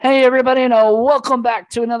Hey, everybody, and welcome back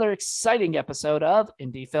to another exciting episode of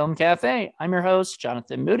Indie Film Cafe. I'm your host,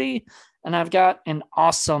 Jonathan Moody, and I've got an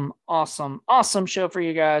awesome show for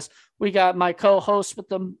you guys. We got my co-host with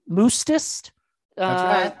the Moostist. That's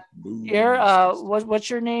right. Here, what's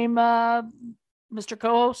your name, Mr.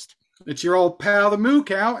 Co-host? It's your old pal, the Moo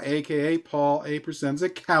Cow, aka Paul A. Presenza.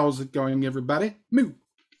 How's it going, everybody? Moo.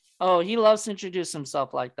 Oh, he loves to introduce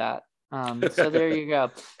himself like that. So there you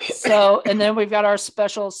go. So, and then we've got our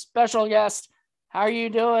special guest. How are you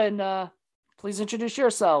doing? Please introduce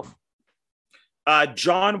yourself.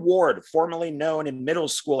 John Ward, formerly known in middle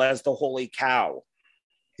school as the Holy Cow.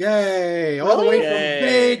 Yay! All the way from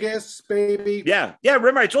Vegas, baby. Yeah.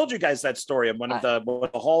 Remember, I told you guys that story of one of the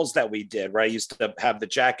halls that we did, where I used to have the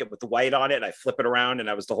jacket with the white on it, and I flip it around, and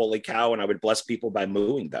I was the Holy Cow, and I would bless people by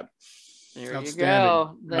mooing them. There you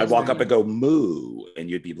go. I'd walk up and go moo, and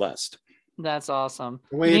you'd be blessed. That's awesome.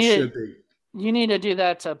 The way it should be. You need to do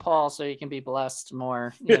that to Paul so you can be blessed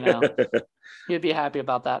more. You know, he'd be happy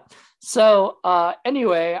about that. So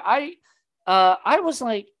anyway, I was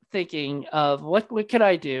like thinking of what could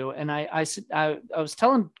I do, and I was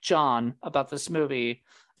telling John about this movie,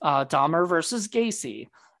 Dahmer versus Gacy,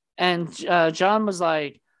 and John was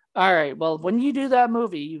like, all right, well, when you do that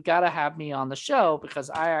movie, you got to have me on the show because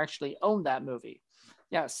I actually own that movie.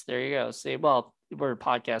 Yes, there you go. See, well, we're a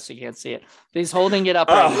podcast, so you can't see it. But he's holding it up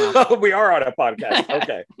right now. We are on a podcast.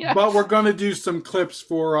 Okay. Yeah. But we're going to do some clips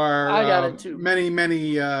for our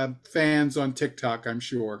many fans on TikTok, I'm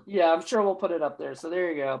sure. Yeah, I'm sure we'll put it up there. So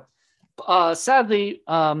there you go. Sadly,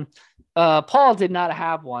 Paul did not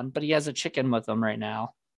have one, but he has a chicken with him right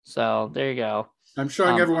now. So there you go. I'm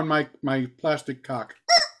showing everyone my plastic cock.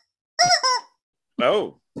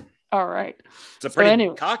 Oh. All right. It's a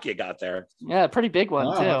pretty cock you got there. Yeah, pretty big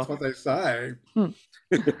one, too. That's what they say. All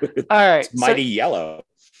right. It's mighty yellow.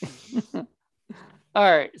 All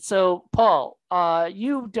right. So, Paul,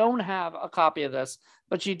 you don't have a copy of this,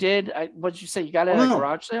 but you did. What did you say? You got it at a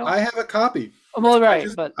garage sale? I have a copy. Well, right.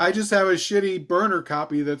 I just have a shitty burner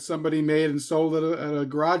copy that somebody made and sold at a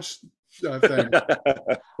garage thing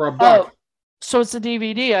for $1. Oh, so it's a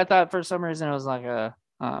DVD. I thought for some reason it was like a...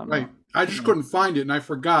 right. I just couldn't find it, and I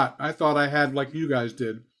forgot. I thought I had like you guys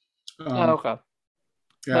did. Okay.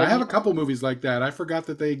 Yeah, I have a couple movies like that. I forgot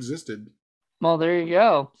that they existed. Well, there you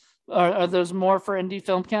go. Are those more for Indie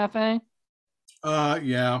Film Cafe?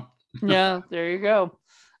 Yeah. Yeah, there you go.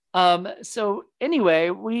 So anyway,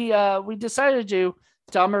 we decided to do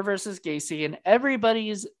Dahmer versus Gacy, and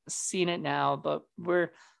everybody's seen it now, but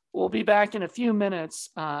we'll be back in a few minutes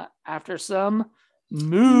after some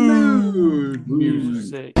mood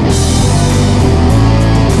music.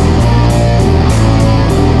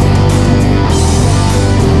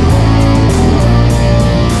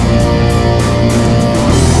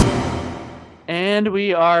 And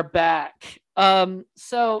we are back.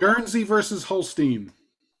 So Guernsey versus Holstein.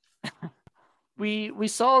 we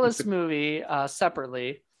saw this movie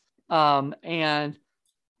separately, and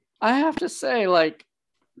I have to say, like,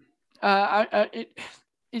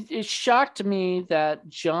 it shocked me that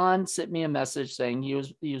John sent me a message saying he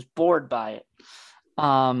was bored by it.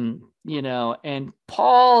 You know, and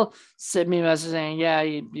Paul sent me a message saying, yeah,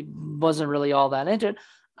 he wasn't really all that into it.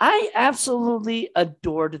 I absolutely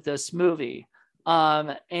adored this movie.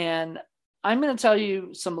 And I'm going to tell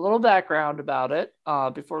you some little background about it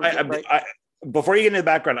before we before you get into the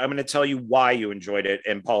background, I'm going to tell you why you enjoyed it.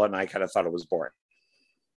 And Paul and I kind of thought it was boring.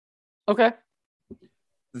 Okay.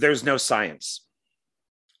 There's no science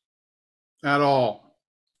at all.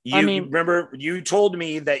 Remember, you told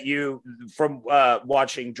me that you, from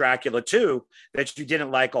watching Dracula 2, that you didn't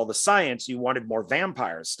like all the science. You wanted more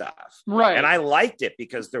vampire stuff. Right. And I liked it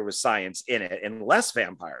because there was science in it and less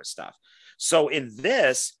vampire stuff. So in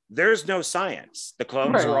this, there's no science. The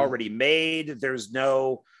clones are already made. There's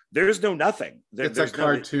no nothing. It's a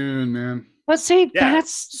cartoon, man. But see,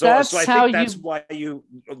 that's I think that's why you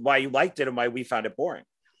liked it and why we found it boring.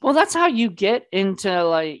 Well, that's how you get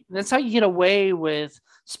into that's how you get away with,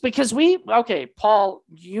 because Paul,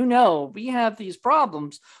 you know, we have these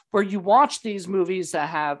problems where you watch these movies that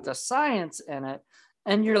have the science in it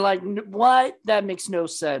and you're like, what? That makes no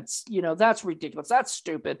sense. You know, that's ridiculous. That's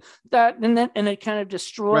stupid. And it kind of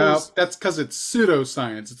destroys. Well, that's because it's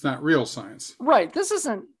pseudoscience. It's not real science. Right.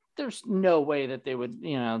 There's no way that they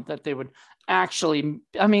would, actually,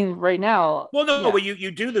 I mean, right now. Well, no, well, you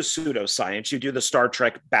do the pseudoscience, you do the Star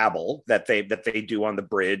Trek babble that they do on the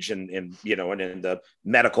bridge and in the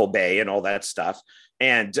medical bay and all that stuff.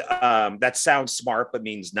 And that sounds smart, but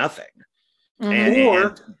means nothing.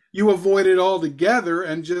 Or you avoid it altogether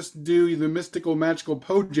and just do the mystical, magical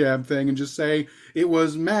Pojab thing and just say it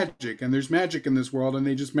was magic and there's magic in this world and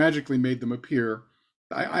they just magically made them appear.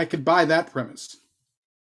 I could buy that premise.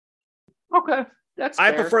 Okay, that's fair.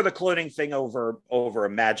 I prefer the cloning thing over a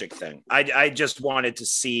magic thing. I just wanted to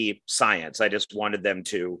see science. I just wanted them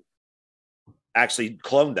to actually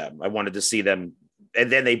clone them. I wanted to see them,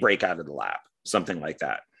 and then they break out of the lab, something like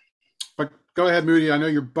that. But go ahead, Moody. I know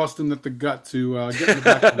you're busting at the gut to get in the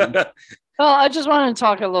background. Well, I just wanted to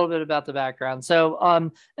talk a little bit about the background. So,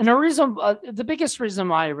 and the biggest reason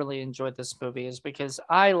why I really enjoyed this movie is because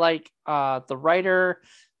I like the writers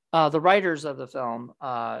of the film.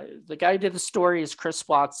 The guy who did the story is Chris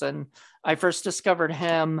Watson. I first discovered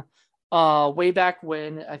him way back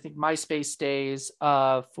when, I think MySpace days,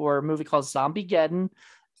 for a movie called Zombiegeddon.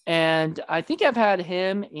 And I think I've had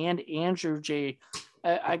him and Andrew J.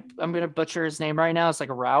 I'm going to butcher his name right now. It's like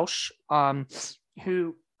a Roush,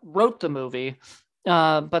 who wrote the movie.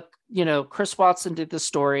 But, Chris Watson did the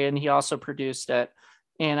story and he also produced it.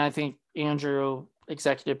 And I think Andrew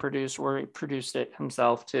executive produced or he produced it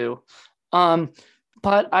himself too.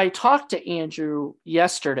 But I talked to Andrew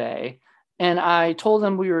yesterday and I told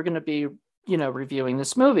him we were going to be, reviewing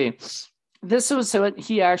this movie. This was what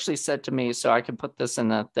he actually said to me, so I could put this in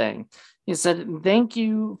the thing. He said, "Thank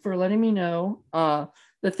you for letting me know.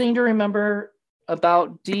 The thing to remember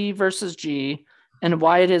about D versus G and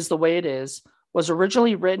why it is the way it is was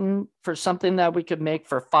originally written for something that we could make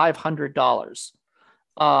for $500.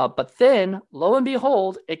 But then, lo and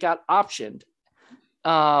behold, it got optioned.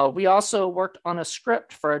 We also worked on a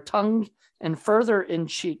script for a tongue and further in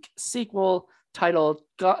cheek sequel titled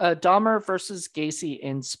Dahmer versus Gacy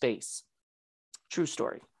in Space. True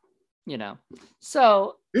story,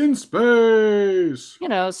 So in space,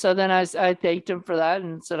 So then I thanked him for that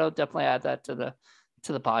and said I'll definitely add that to the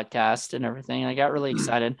podcast and everything. And I got really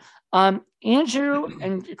excited. Andrew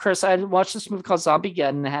and Chris, I watched this movie called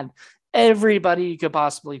Zombiegeddon. It had everybody you could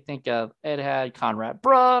possibly think of. It had Conrad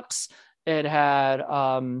Brooks. It had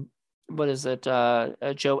Joe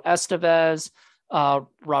Estevez,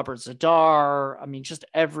 Robert Zadar. I mean, just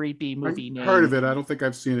every B movie name. Heard of it? I don't think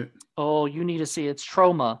I've seen it. Oh, you need to see it. It's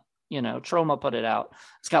Troma. Troma put it out.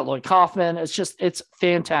 It's got Lloyd Kaufman. It's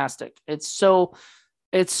fantastic. It's so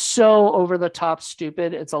over the top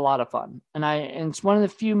stupid. It's a lot of fun. And it's one of the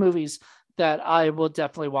few movies that I will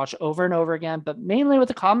definitely watch over and over again, but mainly with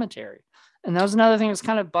the commentary. And that was another thing that's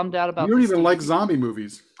kind of bummed out about. You don't even like zombie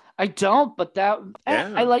movies. I don't, but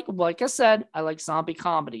I like I said, I like zombie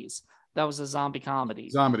comedies. That was a zombie comedy.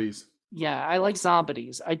 Zombies. Yeah, I like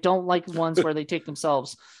zombies. I don't like ones where they take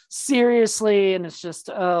themselves seriously and it's just,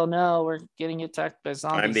 oh no, we're getting attacked by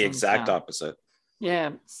zombies. I'm the exact opposite.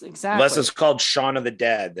 Yeah, exactly. Unless it's called Shaun of the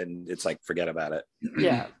Dead, then it's like, forget about it.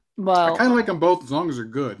 Yeah. Well, I kind of like them both as long as they're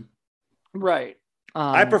good. Right.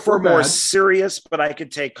 I prefer more serious, but I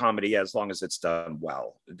could take comedy as long as it's done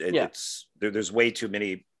well. There's way too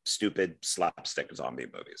many stupid slapstick zombie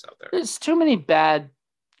movies out there. There's too many bad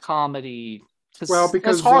comedy. Well,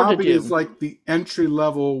 because zombie is like the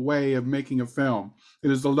entry-level way of making a film. It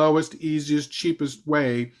is the lowest, easiest, cheapest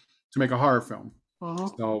way to make a horror film. Uh-huh.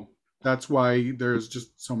 So that's why there's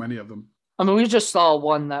just so many of them. I mean, we just saw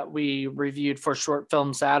one that we reviewed for Short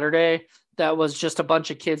Film Saturday that was just a bunch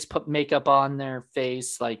of kids put makeup on their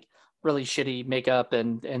face, like really shitty makeup,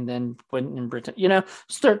 and then went and pretend,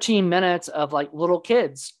 it's 13 minutes of like little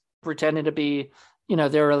kids pretending to be,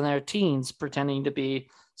 they were in their teens pretending to be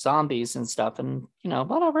zombies and stuff, and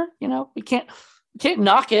whatever, we can't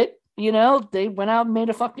knock it. They went out and made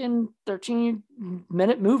a fucking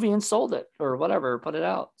 13-minute movie and sold it or whatever, put it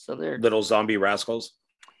out. So they're little zombie rascals.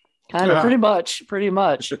 Kind of, pretty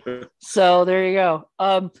much. So there you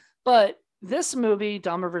go. But this movie,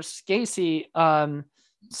 Dahmer vs. Gacy,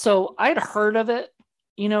 so I'd heard of it,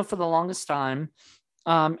 for the longest time.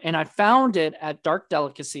 And I found it at Dark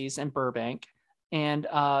Delicacies in Burbank. And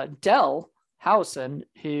Del Howson,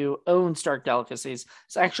 who owns Dark Delicacies,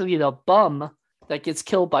 is actually the bum that gets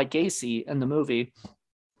killed by Gacy in the movie.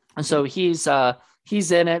 And so he's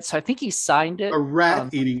in it. So I think he signed it. A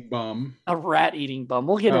rat-eating bum. A rat-eating bum.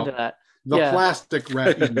 We'll get into that. The plastic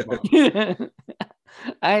rat-eating bum.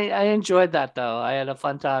 I enjoyed that, though. I had a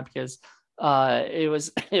fun time because it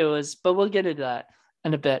was, but we'll get into that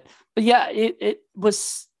in a bit. But yeah, it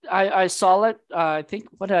was, I saw it. I think,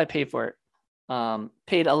 what did I pay for it?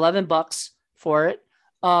 Paid $11 for it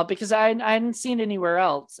because I hadn't seen it anywhere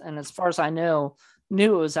else. And as far as I knew it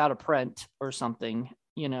was out of print or something,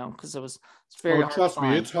 because it's very hard trust to me,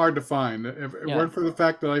 find. it's hard to find. If it weren't for the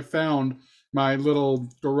fact that I found my little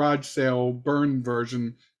garage sale burn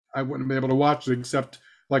version, I wouldn't be able to watch it except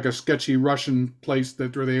like a sketchy Russian place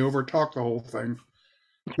where they overtalk the whole thing.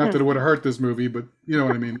 Not that it would have hurt this movie, but you know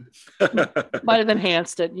what I mean. Might have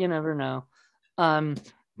enhanced it. You never know.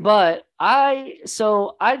 But I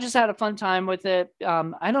just had a fun time with it.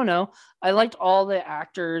 I don't know. I liked all the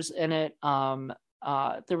actors in it.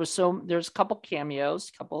 There's a couple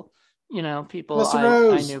cameos, people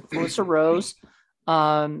I knew. Melissa Rose,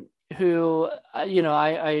 who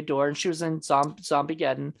I adore, and she was in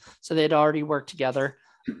Zombiegeddon, so they'd already worked together.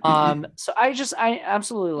 So I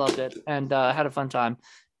absolutely loved it and had a fun time.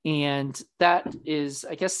 And that is,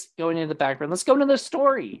 I guess, going into the background. Let's go into the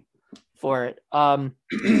story for it.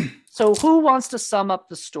 So who wants to sum up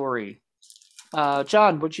the story?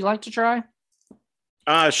 John, would you like to try?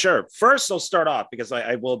 Sure. First, I'll start off because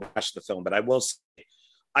I will bash the film, but I will say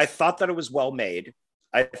I thought that it was well made.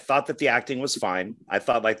 I thought that the acting was fine. I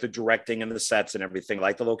thought like the directing and the sets and everything,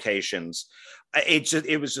 like the locations,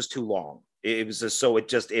 it was just too long. It was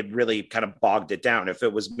just it really kind of bogged it down. If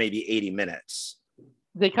it was maybe 80 minutes,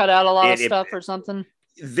 they cut out a lot of stuff or something.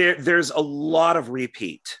 There's a lot of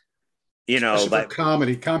repeat. Like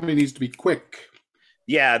comedy needs to be quick.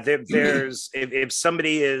 Yeah, there's if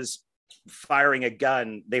somebody is firing a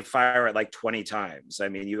gun, they fire it like 20 times. I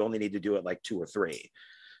mean, you only need to do it like 2 or 3.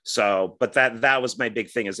 So, but that was my big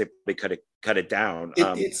thing, is they could have cut it down.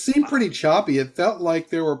 It seemed pretty choppy. It felt like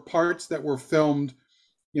there were parts that were filmed,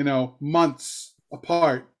 months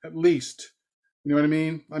apart at least. You know what I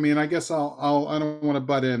mean? I mean, I guess I don't want to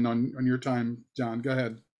butt in on your time, John. Go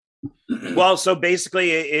ahead. Well, so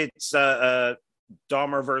basically, it's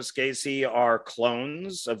Dahmer versus Gacy are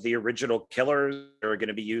clones of the original killers that are going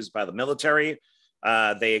to be used by the military.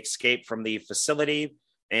 They escape from the facility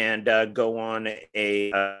and go on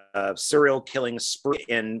a serial killing spree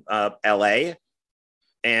in LA.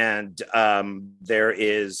 And there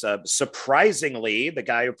is surprisingly the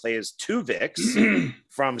guy who plays Tuvix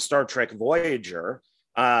from Star Trek Voyager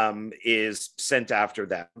is sent after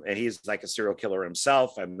them, and he's like a serial killer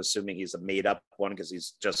himself. I'm assuming he's a made up one because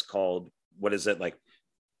he's just called, what is it, like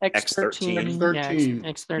X13?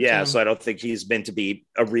 X13. Yeah, so I don't think he's meant to be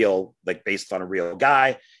a real, like based on a real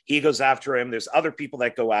guy. He goes after him. There's other people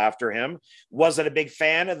that go after him. Wasn't a big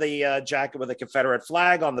fan of the jacket with a Confederate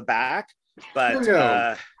flag on the back,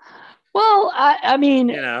 but well, I mean,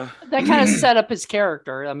 that kind of set up his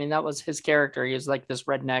character. I mean, that was his character. He was like this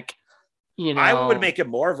redneck. I would make it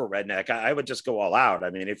more of a redneck. I would just go all out. I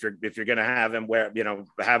mean, if you're going to have him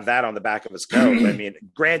have that on the back of his coat. I mean,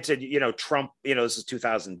 granted, Trump, this is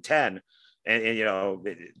 2010 and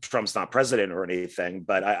Trump's not president or anything,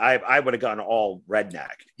 but I would have gone all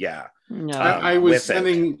redneck. Yeah. No. I was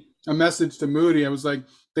sending a message to Moody. I was like,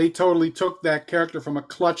 they totally took that character from a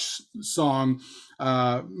Clutch song,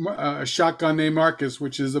 A Shotgun Named Marcus,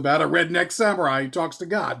 which is about a redneck samurai who talks to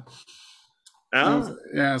God. Oh.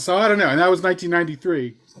 Yeah, so I don't know, and that was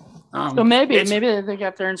 1993. So maybe they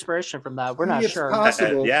got their inspiration from that. We're not sure.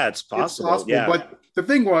 Possible. Yeah, it's possible. Yeah, but the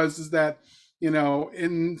thing is that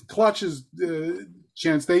in Clutch's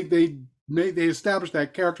chance, they established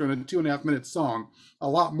that character in a 2.5 minute song, a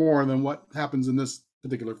lot more than what happens in this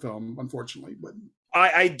particular film, unfortunately. But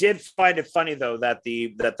I did find it funny though that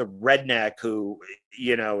the redneck who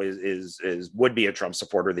is would be a Trump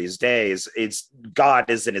supporter these days, it's God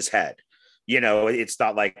is in his head. It's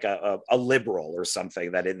not like a liberal or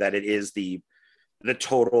something, that it is the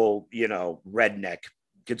total, redneck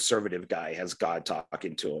conservative guy has God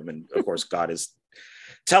talking to him. And of course, God is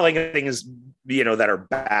telling things, that are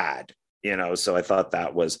bad, so I thought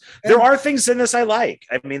that was, there are things in this I like.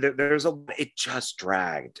 I mean, it just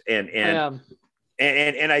dragged and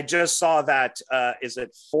I just saw that, is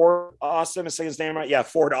it Ford Austin? I'm saying his name right? Yeah.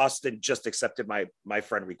 Ford Austin just accepted my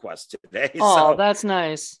friend request today. Oh, so that's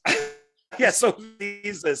nice. Yeah, so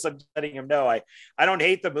I'm letting him know I don't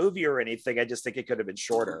hate the movie or anything. I just think it could have been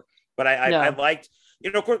shorter. But I liked,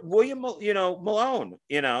 of course, William, Malone.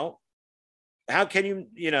 How can you,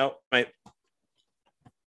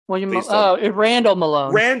 Randall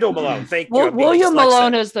Malone. Randall Malone. Thank you. William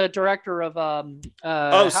Malone is the director of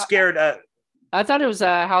Scared. I thought it was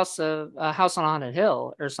a House on Haunted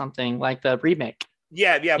Hill or something, like the remake.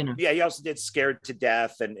 Yeah. He also did Scared to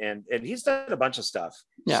Death, and he's done a bunch of stuff.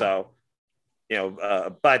 Yeah. So.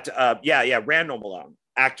 Randall Malone,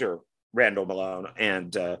 actor Randall Malone.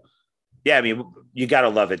 And I mean, you got to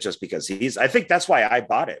love it just because I think that's why I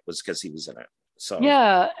bought it, was because he was in it. So,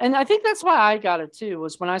 yeah. And I think that's why I got it too,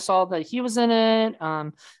 was when I saw that he was in it.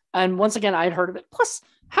 And once again, I'd heard of it. Plus,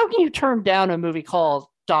 how can you turn down a movie called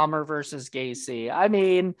Dahmer versus Gacy? I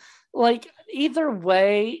mean, like, either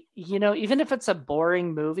way, even if it's a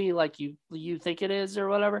boring movie like you think it is or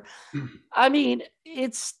whatever, I mean,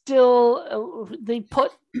 it's still they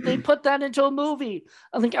put that into a movie.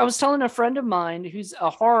 I think I was telling a friend of mine who's a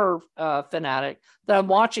horror fanatic that I'm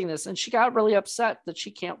watching this, and she got really upset that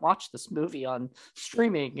she can't watch this movie on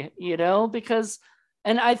streaming, because,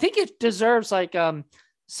 and I think it deserves like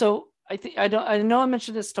so I know I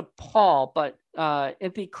mentioned this to Paul, but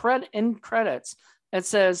at the end credits it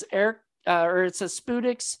says Eric or it says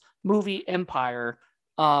Spudik's movie Empire,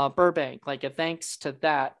 Burbank, like a thanks to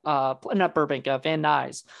that, not Burbank, Van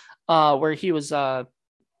Nuys, where he was. So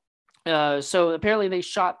apparently they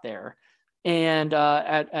shot there, and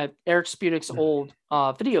at Eric Spudik's old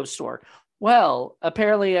video store. Well,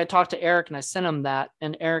 apparently I talked to Eric and I sent him that,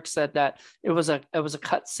 and Eric said that it was a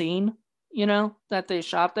cut scene, that they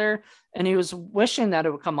shot there, and he was wishing that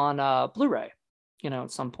it would come on Blu-ray,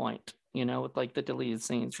 at some point, with like the deleted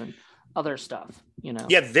scenes and other stuff,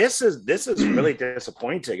 Yeah, this is really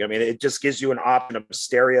disappointing. I mean, it just gives you an option of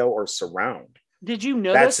stereo or surround. Did you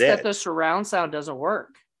notice that the surround sound doesn't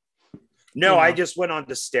work? No, I just went on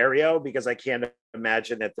to stereo because I can't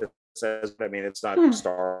imagine that this says, I mean, it's not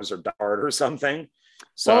stars or dart or something.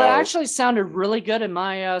 So well, it actually sounded really good in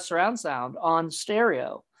my surround sound on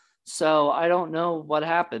stereo. So I don't know what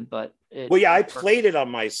happened, but I played it on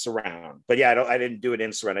my surround, but I didn't do it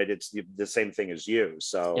in surround. I did the same thing as you.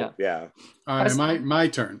 So yeah. All right, my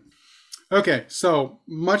turn. Okay, so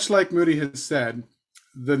much like Moody has said,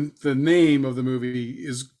 the name of the movie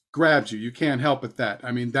grabs you. You can't help it that.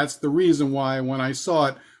 I mean, that's the reason why when I saw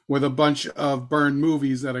it with a bunch of burned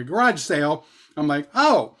movies at a garage sale, I'm like,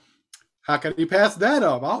 oh, how can you pass that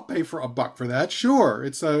up? I'll pay for $1 for that. Sure,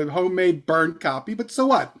 it's a homemade burned copy, but so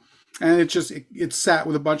what? And it sat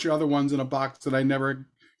with a bunch of other ones in a box that I never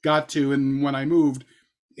got to. And when I moved,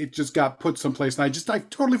 it just got put someplace. And I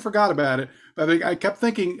totally forgot about it. But I kept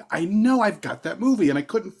thinking, I know I've got that movie, and I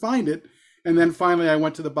couldn't find it. And then finally I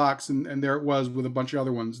went to the box, and there it was with a bunch of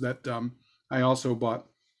other ones that I also bought.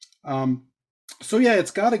 So yeah,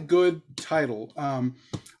 it's got a good title.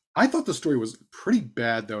 I thought the story was pretty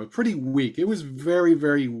bad, though, pretty weak. It was very,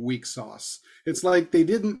 very weak sauce. It's like they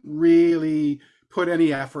didn't really put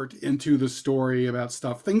any effort into the story about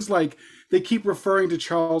stuff. Things like they keep referring to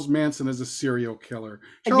Charles Manson as a serial killer.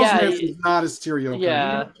 Charles Manson's not a serial killer. He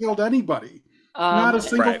never killed anybody. Not a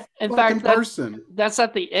single person. That's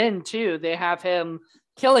at the end too. They have him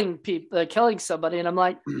killing people, killing somebody, and I'm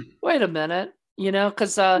like, wait a minute,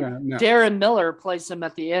 because Darren Miller plays him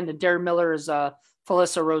at the end, and Darren Miller is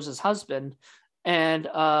Felissa Rose's husband, and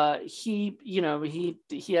he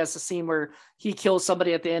has a scene where he kills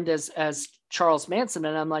somebody at the end as Charles Manson,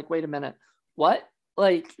 and I'm like, wait a minute, what?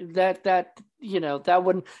 Like that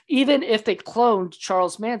wouldn't, even if they cloned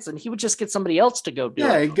Charles Manson, he would just get somebody else to go do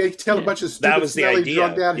it. Yeah, tell a bunch of stupid, smelly,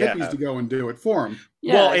 drugged out hippies to go and do it for him.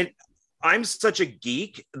 Yeah. Well, and I'm such a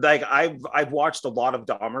geek. Like I've watched a lot of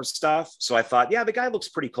Dahmer stuff, so I thought, the guy looks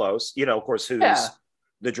pretty close. Of course, who's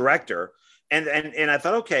the director, and I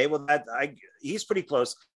thought, okay, well he's pretty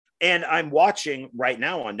close. And I'm watching right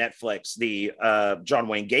now on Netflix the John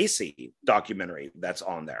Wayne Gacy documentary that's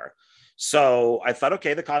on there. So I thought,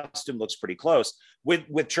 okay, the costume looks pretty close.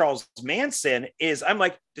 With Charles Manson I'm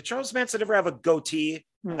like, did Charles Manson ever have a goatee?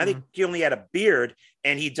 I think he only had a beard,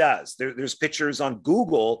 and he does. There's pictures on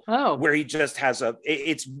Google where he just has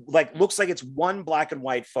it's like, looks like it's one black and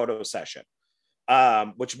white photo session,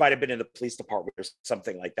 which might have been in the police department or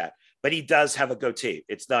something like that. But he does have a goatee.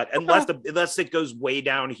 It's not, unless it goes way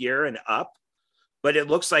down here and up, but it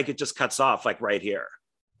looks like it just cuts off like right here.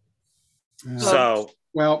 So.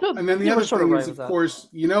 Well, and then the other thing is, of course,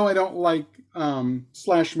 I don't like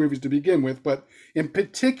slash movies to begin with, but in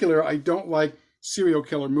particular, I don't like serial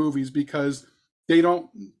killer movies because they don't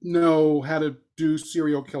know how to do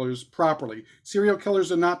serial killers properly. Serial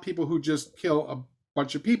killers are not people who just kill a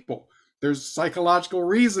bunch of people. There's psychological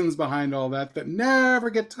reasons behind all that never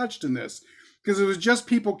get touched in this. Because if it was just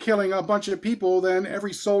people killing a bunch of people, then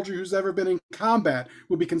every soldier who's ever been in combat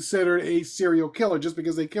would be considered a serial killer just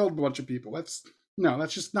because they killed a bunch of people. That's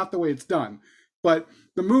just not the way it's done. But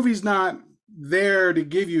the movie's not there to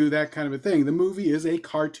give you that kind of a thing. The movie is a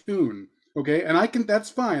cartoon, okay? And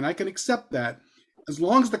that's fine. I can accept that as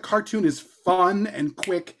long as the cartoon is fun and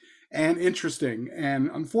quick and interesting.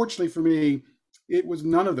 And unfortunately for me, it was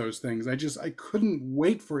none of those things. I couldn't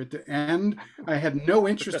wait for it to end. I had no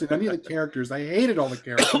interest in any of the characters. I hated all the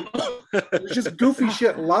characters. It was just goofy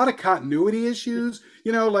shit. A lot of continuity issues.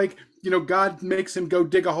 God makes him go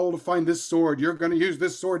dig a hole to find this sword. You're going to use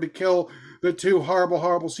this sword to kill the two horrible,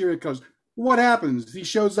 horrible serial killers. What happens? He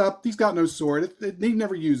shows up. He's got no sword. He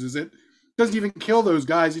never uses it. doesn't even kill those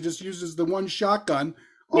guys. He just uses the one shotgun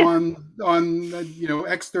on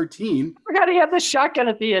X-13. I forgot he had the shotgun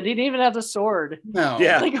at the end. He didn't even have the sword. No.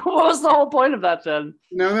 Yeah. Like, what was the whole point of that then?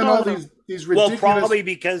 No, then all these ridiculous well, probably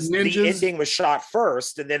because ninjas. the ending was shot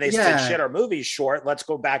first, and then they said, "Shit, our movie's short. Let's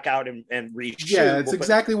go back out and reshoot." Yeah, it's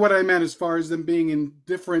exactly what I meant as far as them being in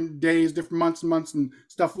different days, different months, and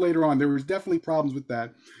stuff later on. There was definitely problems with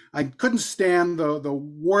that. I couldn't stand the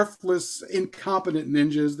worthless, incompetent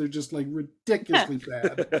ninjas. They're just like ridiculously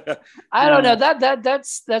bad. I don't know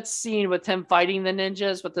that scene with him fighting the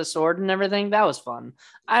ninjas with the sword and everything. That was fun.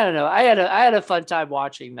 I don't know. I had a fun time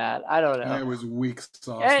watching that. I don't know. It was weak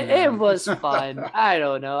sauce. It was fun. I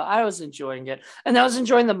don't know. I was enjoying it, and I was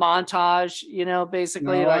enjoing the montage.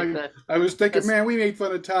 Basically, I was thinking, man, we made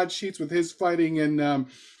fun of Todd Sheets with his fighting and the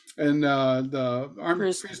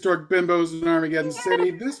prehistoric bimbos in Armageddon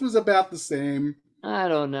City. This was about the same. I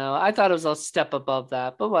don't know. I thought it was a step above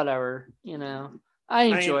that, but whatever. I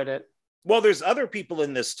enjoyed it. Well, there's other people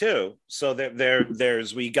in this too. So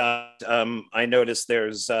there's we got. I noticed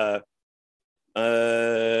there's Ethan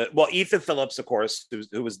Phillips, of course,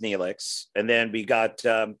 who was Neelix, and then we got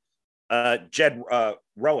Jed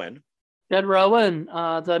Rowan. Jed Rowan,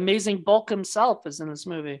 the amazing Bulk himself, is in this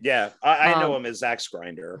movie. Yeah, I know him as Axe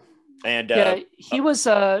Grinder, and he was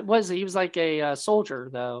like a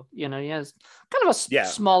soldier though. He has kind of a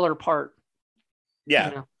smaller part.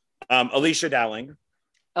 Yeah, Alicia Dowling.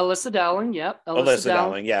 Alyssa Dowling, yep. Alyssa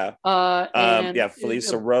Dowling, yeah.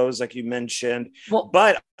 Felissa Rose, like you mentioned. Well,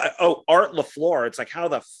 but Art LaFleur. It's like, how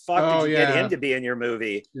the fuck did you get him to be in your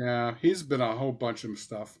movie? Yeah, he's been a whole bunch of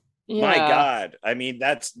stuff. Yeah. My God, I mean,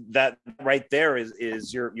 that right there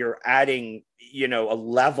is you're adding, a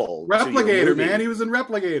level. Replicator, man. He was in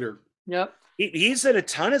Replicator. Yep. He's in a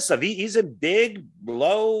ton of stuff. He's in Big,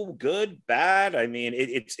 Low, Good, Bad. I mean,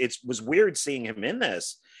 it was weird seeing him in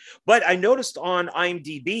this. But I noticed on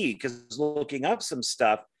IMDb, because looking up some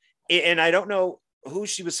stuff, and I don't know who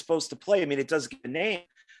she was supposed to play. I mean, it does give a name,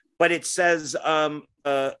 but it says Debbie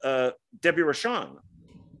Rochon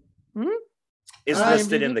is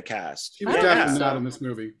listed in the cast. She was definitely not in this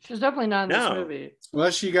movie. She's definitely not in this movie.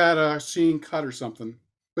 Unless she got a scene cut or something.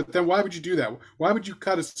 But then why would you do that? Why would you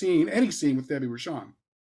cut any scene with Debbie Rochon?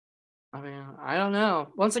 I mean, I don't know.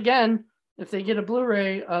 Once again, if they get a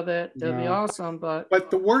Blu-ray of it, it'd be awesome. But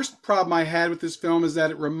the worst problem I had with this film is that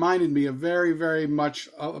it reminded me of very, very much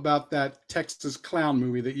about that Texas Clown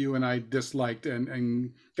movie that you and I disliked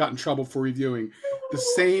and got in trouble for reviewing. The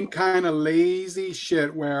same kind of lazy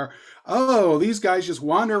shit where, these guys just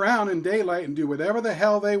wander around in daylight and do whatever the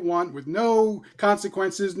hell they want with no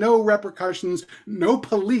consequences, no repercussions, no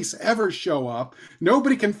police ever show up.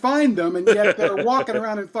 Nobody can find them, and yet they're walking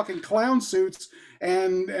around in fucking clown suits.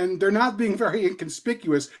 And they're not being very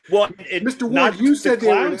inconspicuous. Well, Mr. Ward, you said they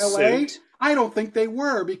were in LA. I don't think they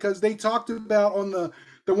were, because they talked about on the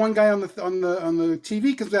one guy on the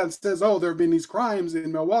TV comes out and says, there have been these crimes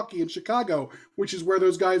in Milwaukee and Chicago, which is where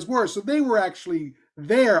those guys were. So they were actually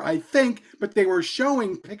there, I think, but they were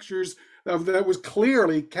showing pictures of that was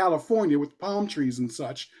clearly California with palm trees and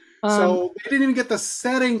such. So they didn't even get the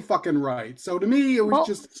setting fucking right. So to me, it was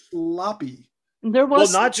just sloppy. There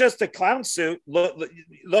was not just a clown suit. Look,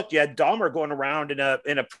 you had Dahmer going around in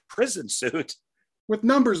a prison suit with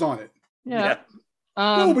numbers on it. Yeah.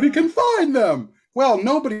 Nobody can find them. Well,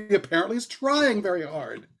 nobody apparently is trying very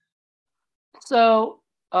hard. So,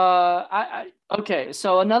 okay.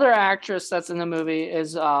 So another actress that's in the movie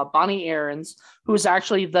is Bonnie Aarons, who's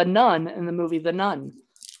actually the nun in the movie The Nun.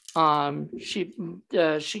 She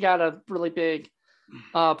got a really big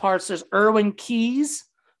part. There's Erwin Keys,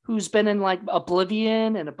 who's been in like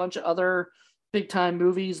Oblivion and a bunch of other big time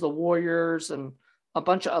movies, The Warriors and a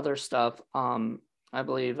bunch of other stuff. I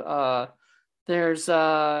believe there's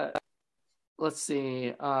let's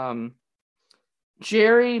see,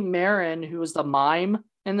 Jerry Marin, who was the mime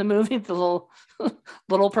in the movie, the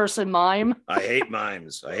little person mime. I hate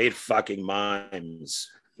mimes. I hate fucking mimes.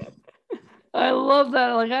 I love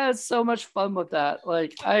that. Like, I had so much fun with that.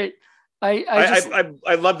 Like, I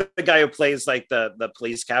love the guy who plays like the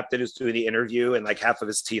police captain who's doing the interview and like half of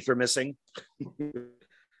his teeth are missing.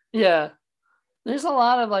 Yeah, there's a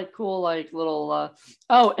lot of like cool like little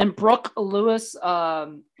and Brooke Lewis.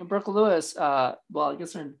 Well, I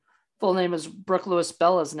guess her full name is Brooke Lewis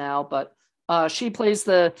Bellas now, but she plays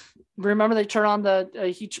remember they turn on the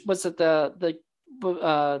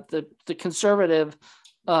conservative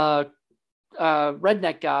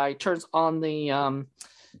redneck guy turns on the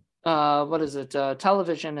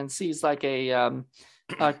television and sees like a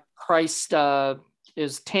Christ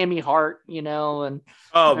is Tammy Hart, and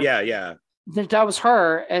yeah. that was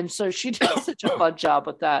her, and so she did such a fun job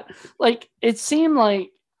with that. Like it seemed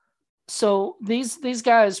like so these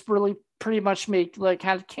guys really pretty much make like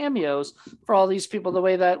had cameos for all these people the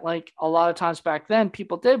way that like a lot of times back then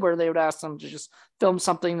people did, where they would ask them to just film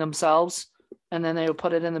something themselves and then they would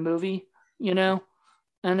put it in the movie, you know,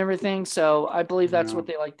 and everything. So I believe that's what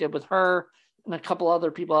they like did with her and a couple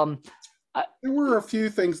other people. There were a few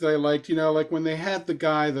things that I liked, you know, like when they had the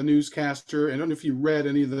guy, the newscaster. I don't know if you read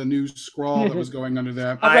any of the news scrawl that was going under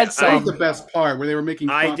that. I read That was the best part, where they were making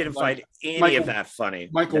fun I of, didn't like, find any Michael- of that funny.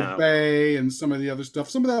 Michael No. Bay and some of the other stuff.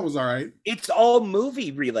 Some of that was all right. It's all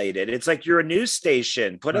movie related. It's like you're a news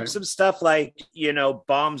station. Put up Right. some stuff like, you know,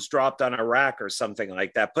 bombs dropped on Iraq or something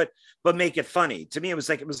like that. But make it funny. To me, it was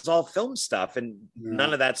like it was all film stuff, and Yeah.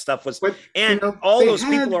 none of that stuff was. But And you know, all they those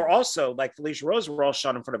had- people are also like Felicia Rose were all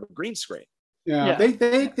shot in front of a green screen. Yeah,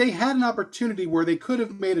 they had an opportunity where they could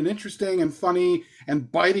have made an interesting and funny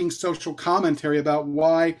and biting social commentary about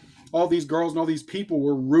why all these girls and all these people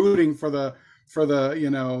were rooting for the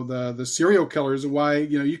you know the serial killers, and why,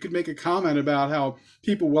 you know, you could make a comment about how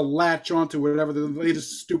people will latch onto whatever the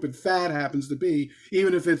latest stupid fad happens to be,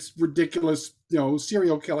 even if it's ridiculous, you know,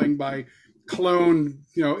 serial killing by clone,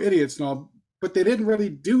 you know, idiots and all. But they didn't really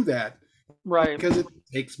do that, Right. because it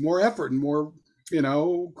takes more effort and more, you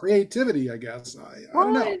know, creativity, I guess. I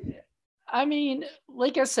don't know. I mean,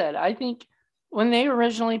 like I said, I think when they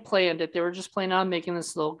originally planned it, they were just planning on making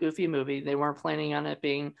this little goofy movie. They weren't planning on it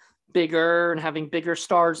being bigger and having bigger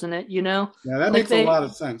stars in it, you know? Yeah, that Like makes a lot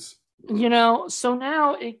of sense. You know, so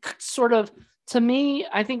now it sort of, to me,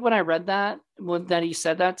 I think when I read that, that he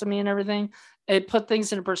said that to me and everything, it put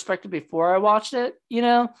things into perspective before I watched it, you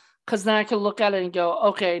know? Because then I could look at it and go,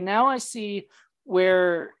 okay, now I see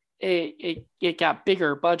where it got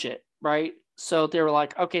bigger budget, right? So they were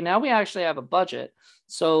like, okay, now we actually have a budget.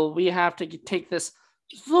 So we have to take this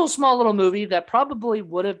small little movie that probably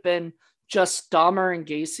would have been just Dahmer and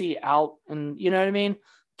Gacy out and, you know what I mean?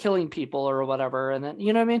 Killing people or whatever. And then,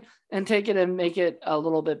 you know what I mean? And take it and make it a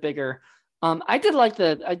little bit bigger. I did like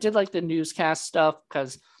the newscast stuff,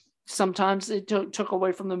 because sometimes it took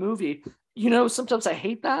away from the movie. You know, sometimes I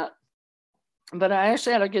hate that, but I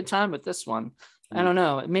actually had a good time with this one. I don't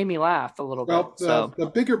know. It made me laugh a little Well, bit.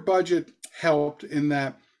 the bigger budget helped in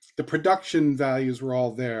that the production values were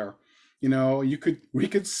all there. You know, we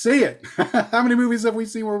could see it. How many movies have we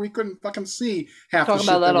seen where we couldn't fucking see half the Talking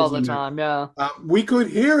shit about that all was the in there? time. Yeah. We could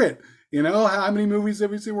hear it. You know, how many movies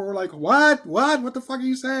have we seen where we're like, what the fuck are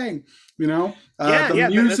you saying? You know,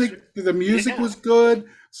 the music was good.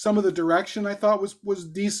 Some of the direction I thought was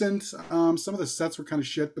decent. Some of the sets were kind of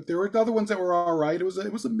shit, but there were other ones that were all right. It was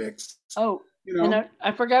a mix. Oh, You know, and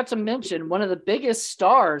I forgot to mention one of the biggest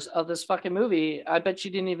stars of this fucking movie. I bet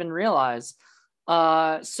you didn't even realize.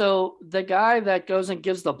 So the guy that goes and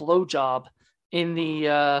gives the blowjob in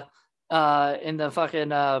the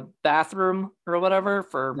fucking bathroom or whatever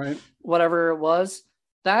for right? whatever it was,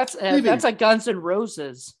 that's a Guns N'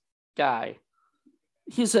 Roses guy.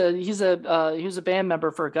 He was a band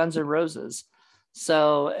member for Guns N' Roses.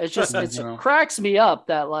 So it Wow. cracks me up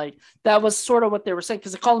that like that was sort of what they were saying,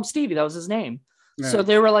 because they called him Stevie. That was his name. Yeah. So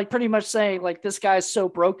they were like pretty much saying like this guy's so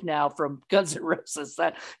broke now from Guns N' Roses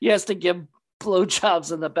that he has to give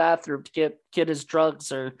blowjobs in the bathroom to get his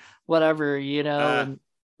drugs or whatever, you know,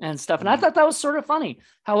 and stuff. And I thought that was sort of funny.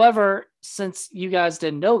 However, since you guys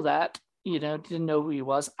didn't know that, you know, didn't know who he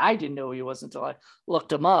was, I didn't know who he was until I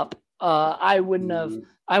looked him up. I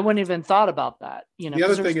wouldn't even thought about that. You know, the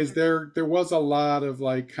other thing is there was a lot of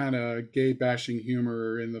like kind of gay bashing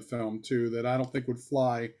humor in the film too that I don't think would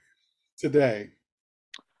fly today.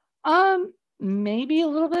 Maybe a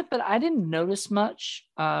little bit, but I didn't notice much.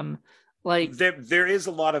 Like there is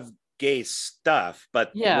a lot of gay stuff,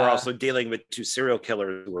 but Yeah. we're also dealing with two serial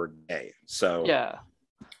killers who are gay. So yeah.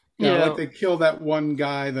 You know, Yeah. like they kill that one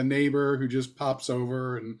guy, the neighbor, who just pops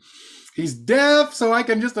over and he's deaf. So I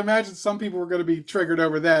can just imagine some people were going to be triggered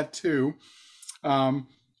over that too.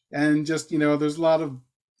 And just, you know, there's a lot of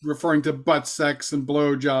referring to butt sex and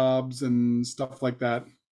blowjobs and stuff like that.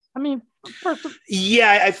 I mean,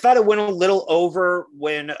 yeah, I thought it went a little over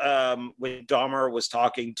when Dahmer was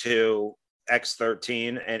talking to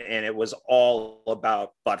X13 and it was all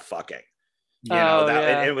about butt fucking. You know,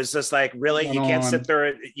 it was just like, really, you can't sit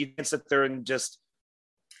there and just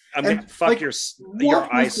I'm gonna fuck like, your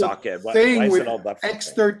what eye was the socket. Why thing is with it all butt fucking?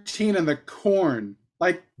 X13 and the corn?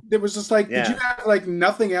 Like, it was just like, did Yeah. you have like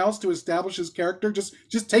nothing else to establish his character? Just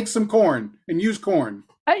take some corn and use corn.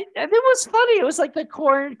 it was funny. It was like the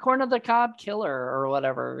corn of the cob killer or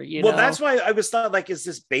whatever, Well, that's why I was thought, like, is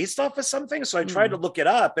this based off of something? So I tried to look it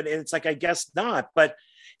up, and it's like, I guess not. But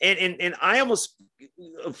and I almost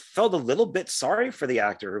felt a little bit sorry for the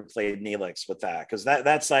actor who played Neelix with that, because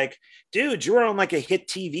that's like, dude, you were on like a hit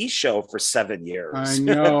TV show for 7 years. I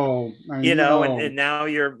know. You know, and now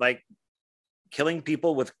you're like killing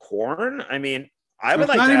people with corn. I mean, I would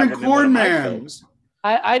like to have him in one of my films.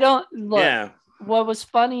 I don't look. Yeah. What was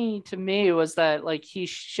funny to me was that like he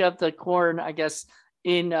shoved the corn, I guess,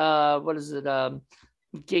 in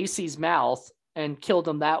Gacy's mouth and killed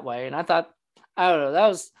him that way. And I thought, I don't know,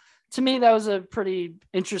 that was a pretty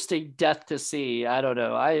interesting death to see. I don't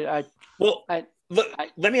know.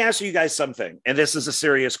 Let me ask you guys something, and this is a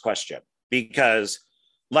serious question, because,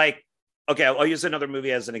 like, okay, I'll use another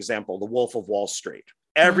movie as an example, The Wolf of Wall Street.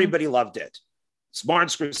 Everybody loved it. It's Martin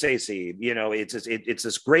Scorsese, you know, it's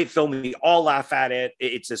this great film. We all laugh at it.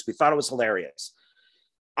 We thought it was hilarious.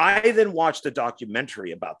 I then watched a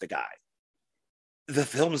documentary about the guy. The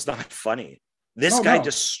film is not funny. This guy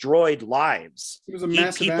destroyed lives. He was a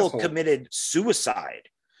massive people asshole. Committed suicide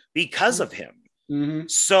because of him. Mm-hmm.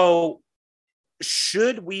 So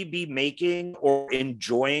should we be making or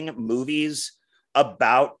enjoying movies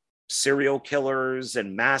about serial killers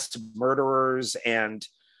and mass murderers and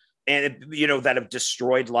you know, that have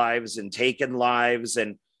destroyed lives and taken lives,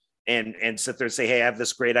 and sit there and say, hey, I have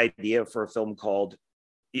this great idea for a film called,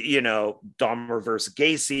 you know, Dahmer versus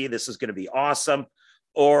Gacy. This is going to be awesome.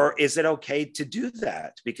 Or is it okay to do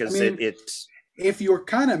that? Because it's, if you're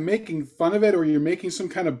kind of making fun of it, or you're making some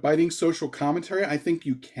kind of biting social commentary, I think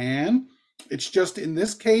you can. It's just, in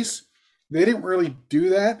this case, they didn't really do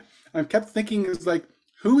that. I kept thinking, is like,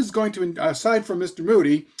 who is going to, aside from Mr.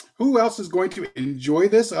 Moody, who else is going to enjoy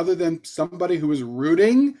this other than somebody who is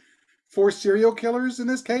rooting for serial killers in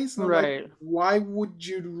this case? Right. Like, why would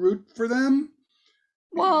you root for them?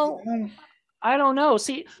 Well, I don't know.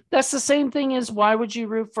 See, that's the same thing as, why would you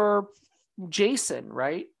root for Jason,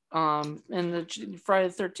 right? In the Friday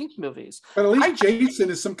the 13th movies. But at least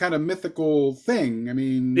Jason is some kind of mythical thing. I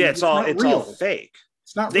mean, yeah, it's all fake.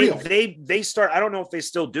 It's not real. They start, I don't know if they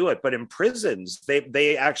still do it, but in prisons,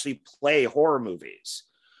 they actually play horror movies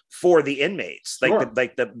for the inmates,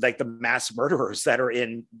 like the mass murderers that are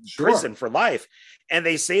in prison for life. And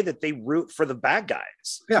they say that they root for the bad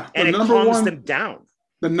guys. Yeah. And it calms them down.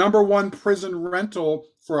 The number one prison rental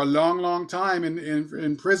for a long, long time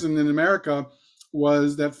in prison in America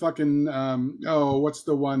was that fucking what's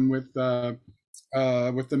the one with the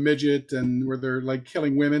midget, and where they're like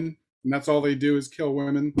killing women, and that's all they do is kill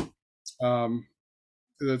women.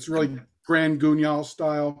 That's really Grand Guignol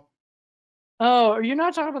style. Oh, you're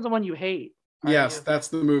not talking about the one you hate? Yes, that's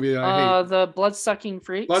the movie I hate. The Blood-Sucking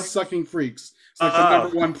Freaks. Blood-Sucking Freaks. It's like the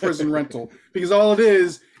number one prison rental, because all it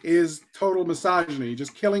is total misogyny,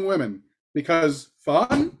 just killing women because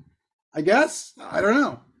fun, I guess. I don't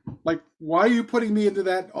know. Like, why are you putting me into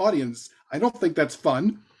that audience? I don't think that's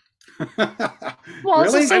fun. Well,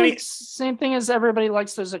 really? It's the same thing as everybody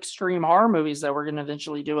likes those extreme horror movies that we're going to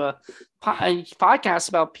eventually do a podcast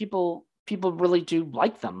about. People really do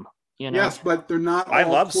like them. You know? Yes, but they're not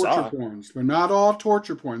all torture porns. They're not all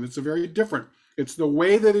torture porn. It's a very different. It's the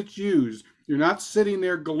way that it's used. You're not sitting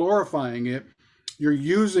there glorifying it. You're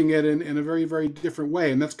using it in a very, very different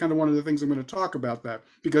way. And that's kind of one of the things I'm going to talk about, that,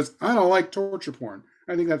 because I don't like torture porn.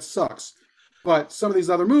 I think that sucks. But some of these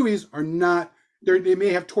other movies are not, they may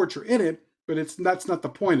have torture in it, but that's not the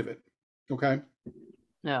point of it. Okay?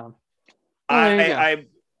 No. See,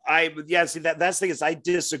 that's the thing is, I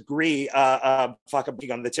disagree. I'm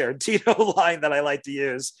on the Tarantino line that I like to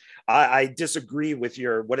use. I disagree with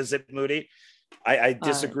your, what is it, Moody? I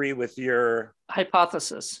disagree with your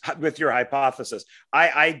hypothesis.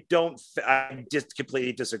 I just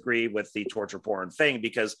completely disagree with the torture porn thing,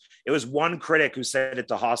 because it was one critic who said it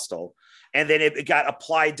to Hostel, and then it got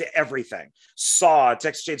applied to everything. Saw,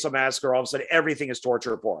 Texas Chainsaw Massacre, all of a sudden everything is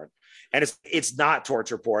torture porn. And it's not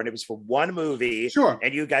torture porn. It was for one movie. Sure.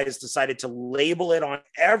 And you guys decided to label it on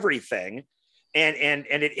everything. And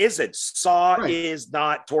it isn't. Saw is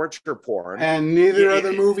not torture porn. And neither are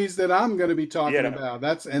the movies that I'm going to be talking about.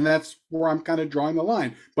 That's where I'm kind of drawing the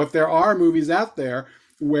line. But there are movies out there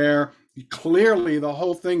where clearly the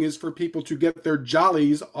whole thing is for people to get their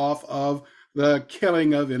jollies off of the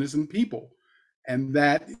killing of innocent people. And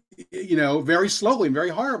that, very slowly and very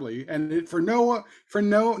horribly, and for nothing, for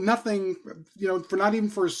not even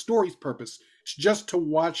for a story's purpose. It's just to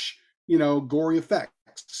watch, gory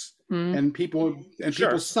effects and people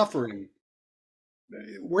people suffering.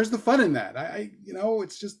 Where's the fun in that?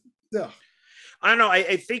 It's just, ugh. I don't know.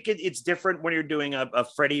 I think it's different when you're doing a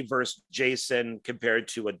Freddy versus Jason compared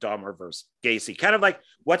to a Dahmer versus Gacy. Kind of like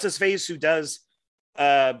what's his face who does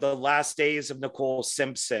the Last Days of Nicole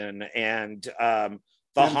Simpson and the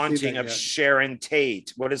Haunting of Sharon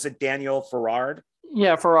Tate. What is it, Daniel Farrard?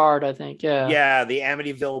 Yeah, Farrard, I think. Yeah, the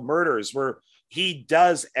Amityville Murders, where he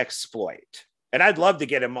does exploit. And I'd love to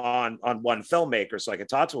get him on One Filmmaker so I could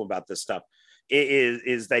talk to him about this stuff.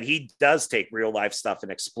 Is that he does take real life stuff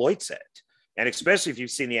and exploits it. And especially if you've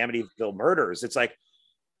seen the Amityville Murders, it's like,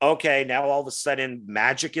 okay, now all of a sudden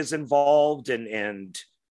magic is involved and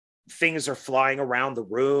things are flying around the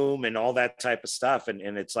room and all that type of stuff. And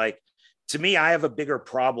it's like, to me, I have a bigger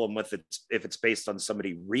problem with it if it's based on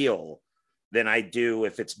somebody real than I do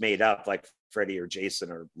if it's made up like Freddy or Jason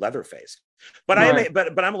or Leatherface. But right.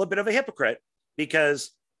 but I'm a little bit of a hypocrite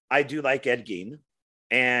because I do like Ed Gein.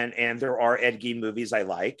 And there are Ed Gein movies I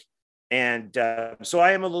like, and so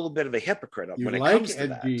I am a little bit of a hypocrite when it comes to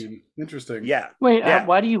that. Gein. Interesting. Yeah. Wait,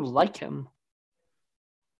 why do you like him?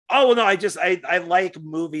 Oh well, no, I like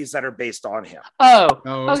movies that are based on him. Oh,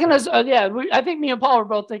 I was gonna. I think me and Paul were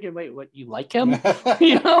both thinking. Wait, what? You like him?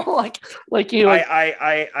 like you.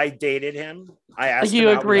 I dated him. I asked. You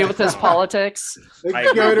agree with his politics?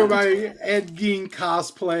 I go to my Ed Gein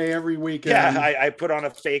cosplay every weekend. Yeah, I put on a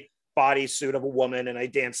fake bodysuit of a woman and I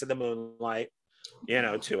dance in the moonlight,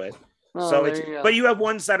 to it. Oh, so but you have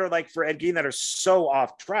ones that are like for Ed Gein that are so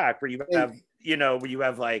off track where you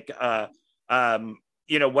have like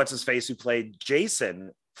what's his face who played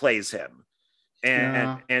Jason plays him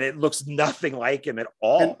and it looks nothing like him at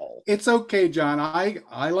all. And it's okay, John.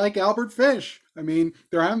 I like Albert Fish. I mean,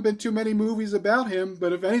 there haven't been too many movies about him,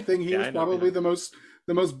 but if anything, he was probably the most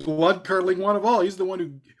blood-curdling one of all. He's the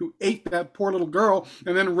one who ate that poor little girl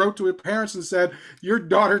and then wrote to her parents and said, "Your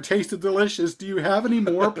daughter tasted delicious. Do you have any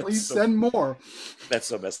more? Please send more." That's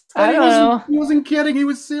so messed up. He wasn't kidding. He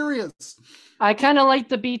was serious. I kind of like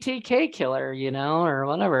the BTK killer, or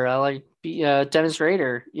whatever. I like Dennis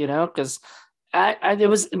Rader, because it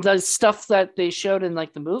was the stuff that they showed in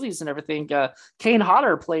like the movies and everything. Kane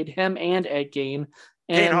Hodder played him and Ed Gein.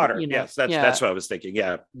 Kane Hodder, yes, that's what I was thinking.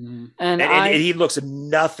 Yeah, and he looks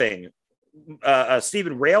nothing.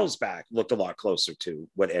 Stephen Railsback looked a lot closer to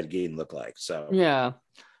what Ed Gein looked like. So yeah,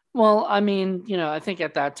 well, I mean, I think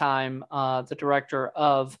at that time, the director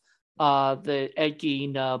of the Ed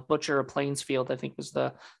Gein Butcher of Plainsfield, I think was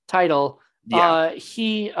the title. Yeah.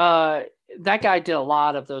 That guy did a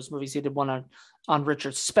lot of those movies. He did one on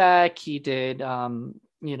Richard Speck. He did, I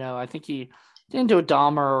think he didn't do a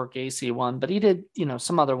Dahmer or Gacy one, but he did,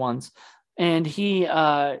 some other ones. And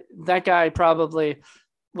that guy probably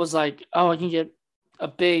was like, oh, I can get I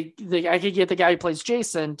could get the guy who plays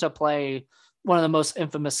Jason to play one of the most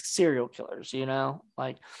infamous serial killers, and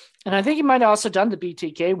I think he might have also done the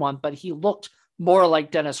BTK one, but he looked more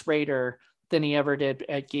like Dennis Rader than he ever did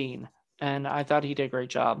Ed Gein. And I thought he did a great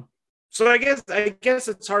job. So I guess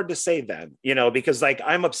it's hard to say then, because like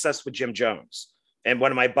I'm obsessed with Jim Jones. And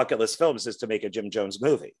one of my bucket list films is to make a Jim Jones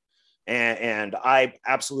movie. And I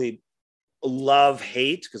absolutely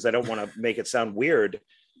hate, because I don't want to make it sound weird,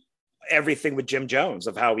 everything with Jim Jones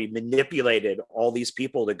of how he manipulated all these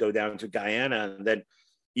people to go down to Guyana and then,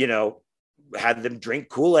 had them drink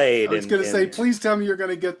Kool-Aid. I was going to say, please tell me you're going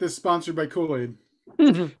to get this sponsored by Kool-Aid.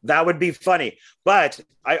 That would be funny. But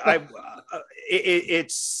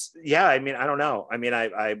it's, I mean, I don't know. I mean,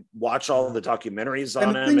 I watch all the documentaries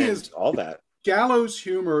on him and all that. Gallows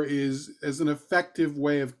humor is an effective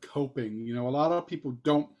way of coping. A lot of people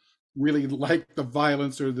don't really like the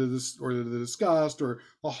violence or the disgust or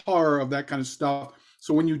the horror of that kind of stuff.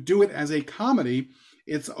 So when you do it as a comedy,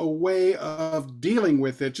 it's a way of dealing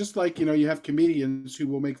with it. Just like, you have comedians who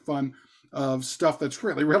will make fun of stuff that's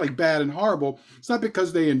really, really bad and horrible. It's not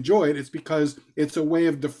because they enjoy it. It's because it's a way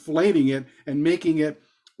of deflating it and making it,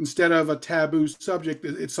 instead of a taboo subject,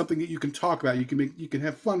 it's something that you can talk about. You can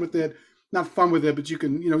have fun with it. Not fun with it, but you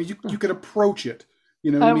can, you can approach it.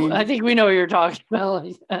 I think we know what you're talking about.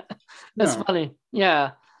 That's funny.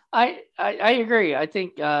 Yeah, I agree. I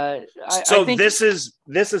think. This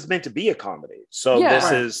is meant to be a comedy. So this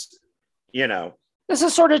is, this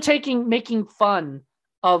is sort of making fun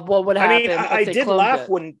of what would happen. I did laugh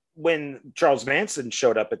when Charles Manson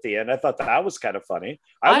showed up at the end. I thought that was kind of funny.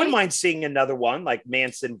 I wouldn't mind seeing another one like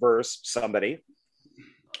Manson versus somebody.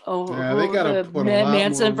 Oh, yeah, they got to put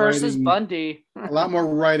Manson versus Bundy. A lot more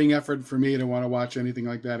writing effort for me to want to watch anything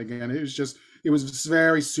like that again. It was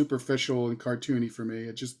very superficial and cartoony for me.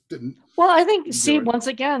 It just didn't. Well, I think once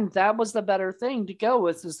again, that was the better thing to go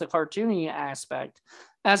with, is the cartoony aspect.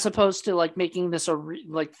 as opposed to like making this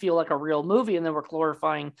like feel like a real movie, and then we're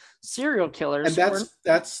glorifying serial killers. And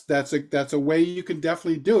that's a way you can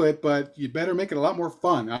definitely do it, but you better make it a lot more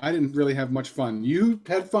fun. I didn't really have much fun. You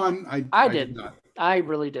had fun. I did not. I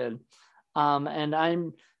really did. And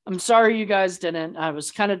I'm sorry you guys didn't. I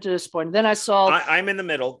was kind of disappointed. Then I saw. I'm in the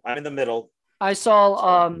middle. I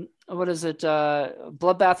saw. What is it?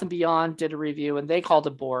 Bloodbath and Beyond did a review, and they called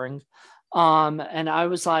it boring. And I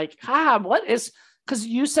was like, what is? Because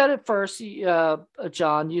you said it first,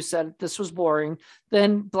 John. You said this was boring.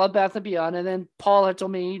 Then Bloodbath and Beyond, and then Paul had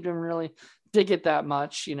told me he didn't really dig it that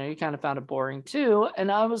much. You know, you kind of found it boring too.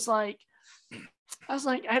 And I was like,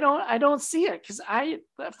 I don't see it, because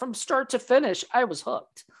from start to finish, I was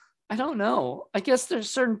hooked. I don't know. I guess there's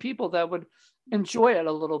certain people that would enjoy it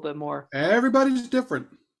a little bit more. Everybody's different.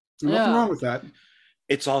 There's nothing wrong with that.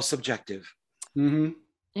 It's all subjective. Mm-hmm.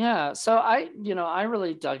 Yeah, so I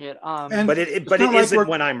really dug it. But it isn't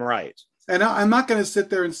when I'm right. And I'm not going to sit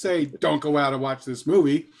there and say, don't go out and watch this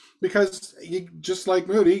movie, because just like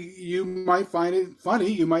Moody, you might find it funny,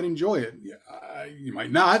 you might enjoy it, you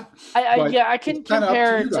might not. I couldn't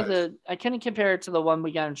compare it to the one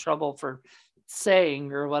we got in trouble for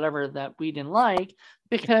saying or whatever that we didn't like,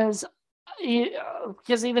 because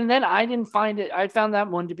even then I didn't find it. I found that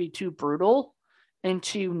one to be too brutal and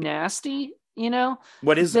too nasty. You know,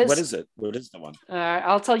 what is it? What is the one?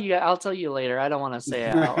 I'll tell you later. I don't want to say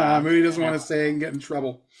it. Moody doesn't want to say it and get in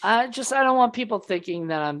trouble. I don't want people thinking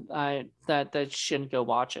that that shouldn't go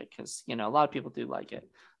watch it, because a lot of people do like it.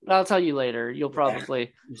 But I'll tell you later.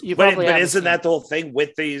 But isn't that the whole thing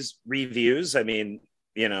with these reviews? I mean,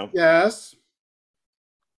 Yes.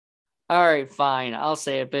 All right, fine. I'll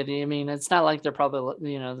say it, but I mean, it's not like they're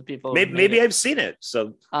probably the people. Maybe I've seen it.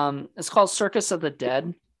 So it's called Circus of the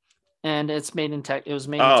Dead. And it's made in Texas. It was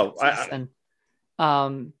made in Texas,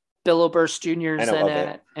 and Bill Oberst Jr. is in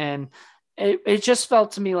it, and it just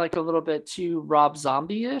felt to me like a little bit too Rob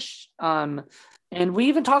Zombie-ish. And we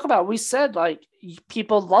even talk about, we said like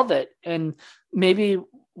people love it, and maybe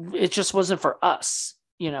it just wasn't for us.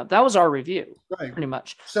 That was our review, right? Pretty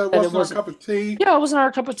much. So it wasn't our cup of tea. Yeah, it wasn't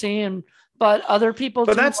our cup of tea, but other people.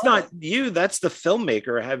 But that's not you. That's the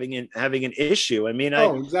filmmaker having an issue. I mean,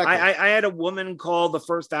 exactly. I had a woman call the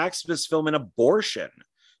first Axis film an abortion,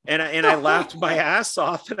 and I laughed my ass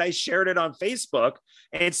off, and I shared it on Facebook.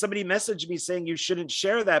 And somebody messaged me saying you shouldn't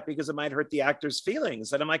share that because it might hurt the actor's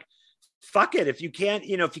feelings. And I'm like, fuck it. If you can't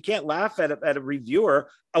laugh at a reviewer,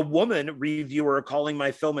 a woman reviewer calling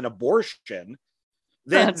my film an abortion,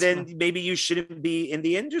 then maybe you shouldn't be in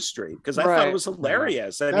the industry, because I thought it was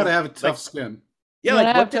hilarious. I gotta have a tough skin. Yeah,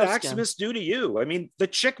 like what did Maximus do to you? I mean, the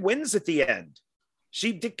chick wins at the end.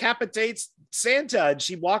 She decapitates Santa and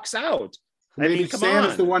she walks out. Maybe I mean,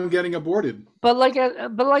 Santa's the one getting aborted. But like I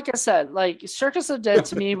said, like Circus of the Dead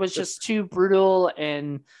to me was just too brutal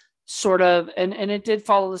and sort of, and it did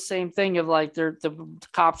follow the same thing of like the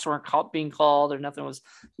cops weren't being called, or nothing was,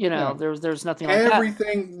 there's nothing like that.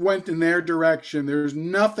 Everything went in their direction. There's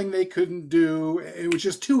nothing they couldn't do. It was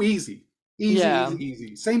just too easy.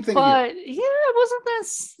 Easy. Same thing. But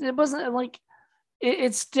it wasn't like,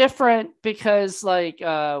 it's different because like,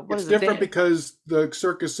 it's different because the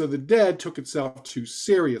Circus of the Dead took itself too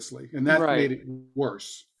seriously, and that made it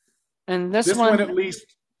worse. And this one at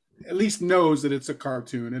least knows that it's a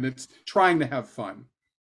cartoon and it's trying to have fun.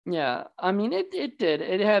 Yeah, I mean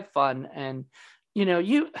it had fun, and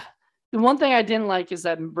the one thing I didn't like is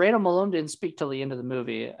that Randall Malone didn't speak till the end of the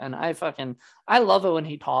movie, and I love it when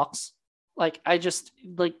he talks. Like I just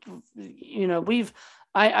like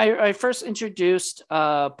I first introduced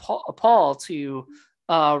Paul to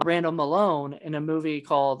Randall Malone in a movie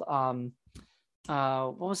called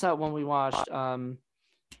what was that one we watched? It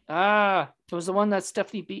was the one that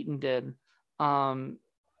Stephanie Beaton did. Whatever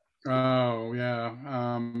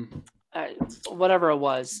it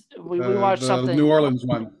was. We watched something. New Orleans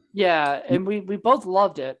one. Yeah, and we both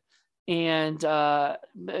loved it. And I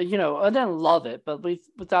didn't love it, but we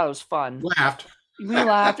thought it was fun. We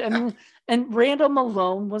laughed. And Randall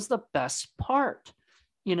Malone was the best part.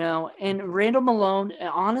 And Randall Malone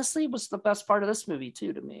honestly was the best part of this movie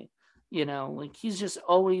too, to me. Like he's just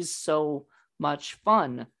always so much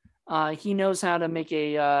fun. He knows how to make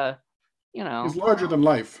a he's larger than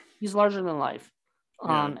life. He's larger than life.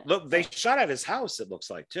 Look, they shot at his house, it looks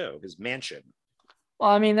like, too, his mansion. Well,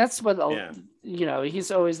 I mean, that's what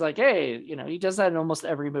he's always like, hey, he does that in almost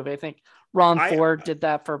every movie. I think Ron Ford did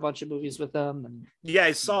that for a bunch of movies with him. Yeah,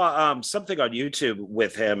 I saw something on YouTube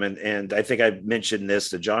with him, and I think I mentioned this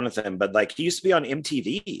to Jonathan, but like he used to be on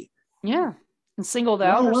MTV. Yeah, and Singled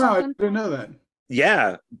Out or something. I didn't know that.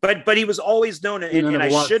 Yeah, but he was always known, and I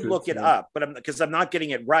should look it so. up, but because I'm not getting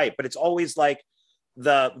it right. But it's always like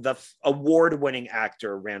the award-winning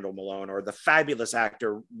actor Randall Malone or the fabulous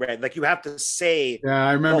actor. Like you have to say, yeah,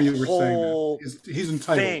 I remember you the were saying whole that. He's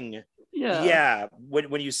entitled. thing. Yeah.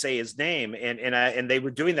 When you say his name, and they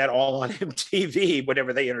were doing that all on MTV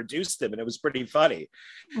whenever they introduced him, and it was pretty funny.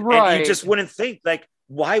 Right. And you just wouldn't think, like,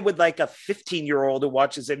 why would like a 15-year-old who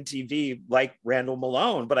watches MTV like Randall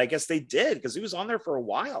Malone? But I guess they did, because he was on there for a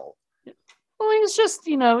while. Well, he's just,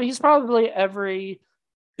 he's probably every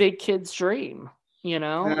big kid's dream. He's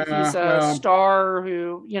a star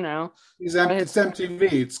who, it's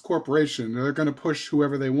MTV, it's corporation. They're going to push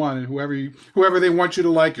whoever they want, and whoever they want you to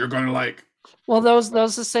like, you're going to like. Well, those the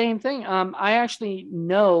same thing. I actually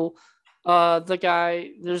know the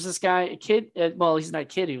guy. There's this guy, a kid. Well, he's not a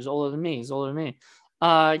kid. He was older than me. He's older than me.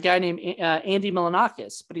 A guy named Andy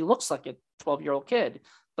Milanakis, but he looks like a 12-year-old kid,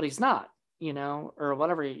 but he's not. Or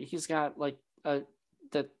whatever. He's got like the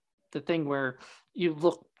thing where you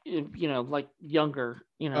look, like younger,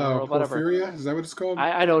 or whatever. Porphyria? Is that what it's called?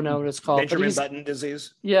 I don't know what it's called. Benjamin Button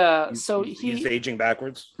disease. Yeah. He's aging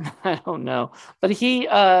backwards. I don't know, but he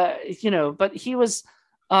was,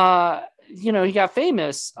 he got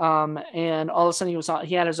famous, and all of a sudden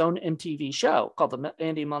he had his own MTV show called the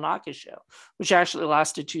Andy Milonakis Show, which actually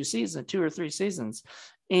lasted 2 or 3 seasons,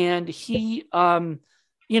 and he,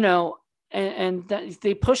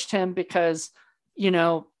 they pushed him because,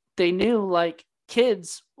 they knew like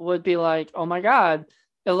kids would be like, oh my God,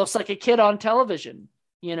 it looks like a kid on television,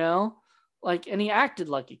 like, and he acted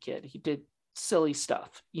like a kid. He did silly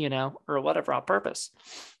stuff, or whatever on purpose.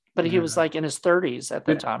 But he was like in his 30s at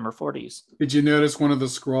the time, or 40s. Did you notice one of the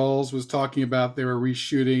scrolls was talking about they were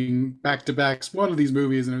reshooting back-to-backs one of these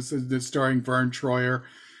movies, and it's starring Vern Troyer.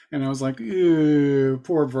 And I was like, ew,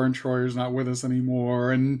 poor Vern Troyer's not with us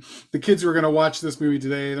anymore. And the kids who are going to watch this movie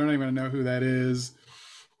today, they're not even going to know who that is.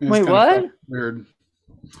 Wait, what? Weird.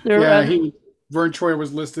 Vern Troyer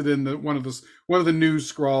was listed in one of the news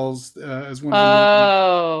scrolls as one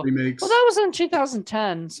of the remakes. Well, that was in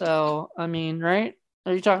 2010. So I mean, right?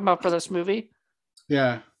 Are you talking about for this movie?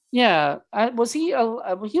 Yeah. Yeah. Was he? He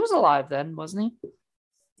was alive then, wasn't he?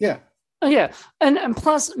 Yeah. Oh yeah, and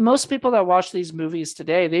plus, most people that watch these movies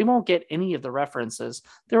today, they won't get any of the references.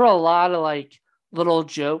 There are a lot of like little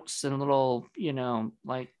jokes and little,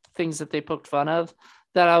 like things that they poked fun of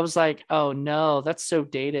that I was like, oh no, that's so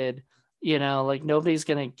dated. Like nobody's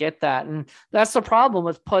gonna get that, and that's the problem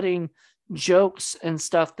with putting jokes and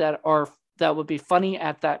stuff that would be funny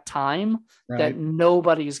at that time, right, that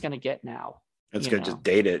nobody's gonna get now. It's gonna just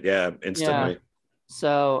date it, instantly. Yeah.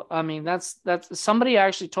 So I mean, that's somebody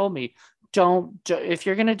actually told me, if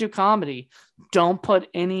you're gonna do comedy, don't put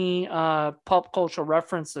any pop culture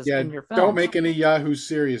references in your film. Don't make any Yahoo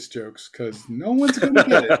Serious jokes, because no one's gonna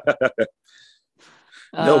get it.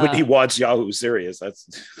 Nobody wants Yahoo Serious. That's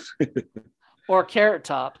or Carrot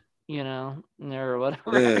Top, or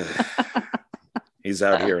whatever. He's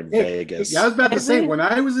out here in Vegas. Yeah, I was about to say, when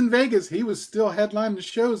I was in Vegas, he was still headlining the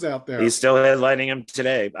shows out there. He's still headlining them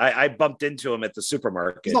today. I bumped into him at the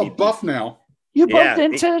supermarket. He's all buff now. You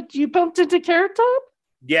bumped into Carrot Top?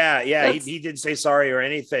 Yeah. He didn't say sorry or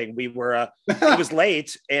anything. We were it was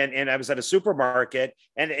late, and I was at a supermarket,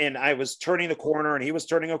 and I was turning the corner, and he was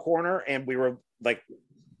turning a corner, and we were like,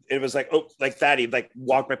 it was like, oh, like that. He like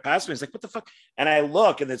walked right past me. He's like, what the fuck? And I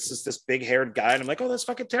look, and it's just this big haired guy, and I'm like, oh, that's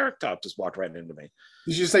fucking Carrot Top. Just walked right into me.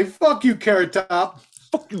 Did you say, fuck you, Carrot Top?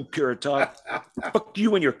 Fuck you, Carrot Top. Fuck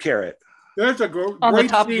you and your carrot. That's a great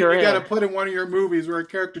scene you got to put in one of your movies where a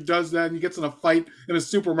character does that and he gets in a fight in a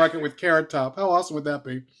supermarket with Carrot Top. How awesome would that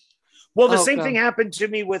be? Well, the same thing happened to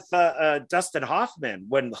me with Dustin Hoffman.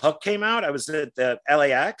 When Hook came out, I was at the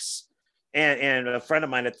LAX, and a friend of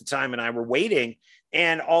mine at the time and I were waiting,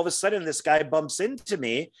 and all of a sudden this guy bumps into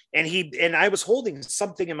me, and I was holding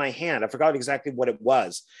something in my hand. I forgot exactly what it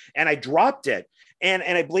was, and I dropped it. And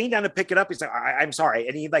I leaned down to pick it up. He's like, I'm sorry.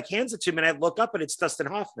 And he like hands it to me, and I look up, and it's Dustin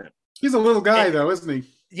Hoffman. He's a little guy, though, isn't he?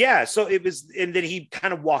 Yeah. So it was, and then he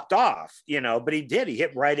kind of walked off, but he did. He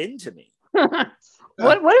hit right into me.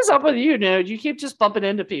 What is up with you, dude? You keep just bumping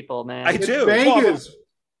into people, man. I do. Vegas.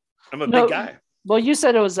 I'm a big guy. Well, you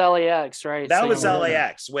said it was LAX, right? That was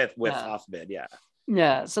LAX with Hoffman, yeah.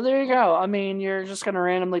 Yeah, so there you go. I mean, you're just going to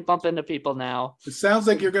randomly bump into people now. It sounds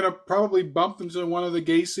like you're going to probably bump into one of the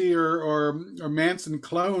Gacy or Manson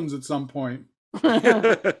clones at some point. As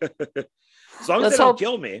long as they don't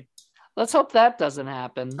kill me. Let's hope that doesn't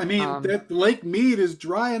happen. I mean, that Lake Mead is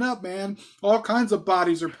drying up, man. All kinds of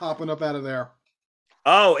bodies are popping up out of there.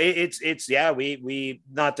 Oh, it's yeah. We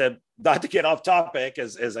not to get off topic,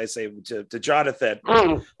 as I say to Jonathan.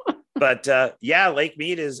 But yeah, Lake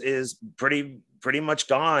Mead is pretty much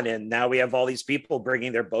gone, and now we have all these people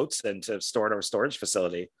bringing their boats in to store in our storage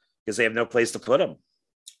facility because they have no place to put them.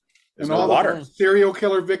 There's and no all water. the serial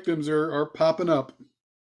killer victims are popping up.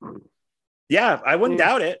 Yeah, I wouldn't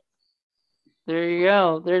doubt it. There you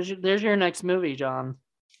go. There's your next movie, John.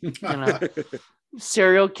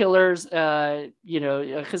 Serial killers,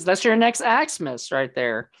 because that's your next Axmas right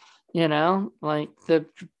there. Like the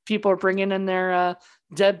people are bringing in their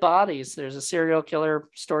dead bodies. There's a serial killer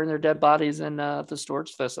storing their dead bodies in the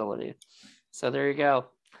storage facility. So there you go.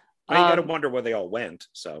 Well, you got to wonder where they all went.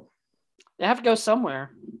 So they have to go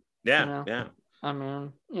somewhere. Yeah, yeah. I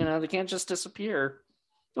mean, they can't just disappear.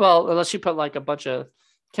 Well, unless you put like a bunch of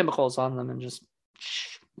chemicals on them and just,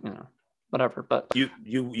 whatever. But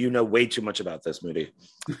you know way too much about this, Moody.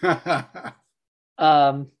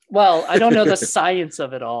 Well, I don't know the science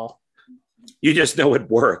of it all. You just know it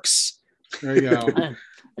works. There you go. I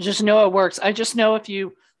just know it works. I just know if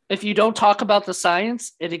you don't talk about the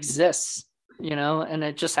science, it exists, and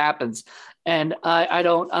it just happens. And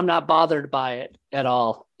I'm not bothered by it at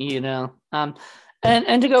all, and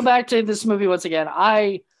to go back to this movie once again,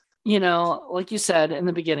 like you said in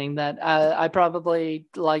the beginning, that I probably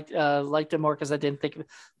liked it more because they didn't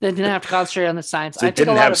have to concentrate on the science. They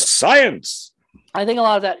didn't have science. I think a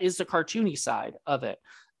lot of that is the cartoony side of it,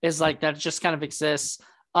 is like that just kind of exists.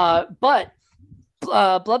 But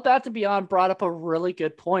Bloodbath and Beyond brought up a really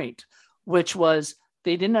good point, which was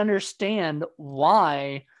they didn't understand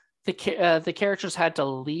why the characters had to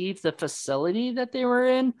leave the facility that they were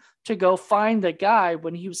in to go find the guy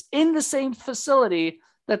when he was in the same facility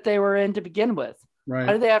that they were in to begin with. Right.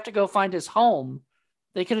 Why did they have to go find his home?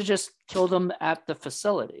 They could have just killed him at the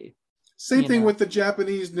facility. Same thing with the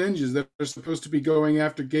Japanese ninjas that are supposed to be going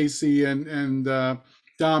after Gacy and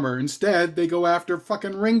Dahmer. Instead, they go after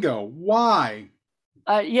fucking Ringo. Why?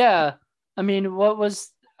 Yeah. I mean,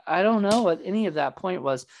 I don't know what any of that point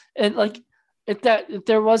was. And like, if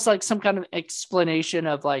there was like some kind of explanation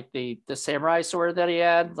of like the samurai sword that he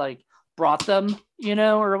had, like brought them,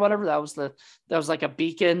 or whatever. That was like a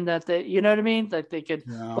beacon that they, you know what I mean? That they could,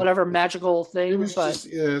 whatever magical thing. It's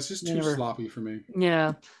just too sloppy for me.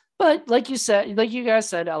 Yeah. But like you guys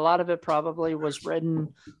said, a lot of it probably was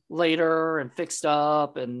written later and fixed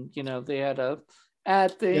up, and they had to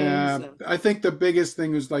add things. Yeah, I think the biggest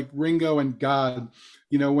thing was like Ringo and God.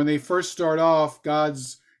 When they first start off,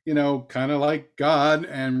 God's kind of like God,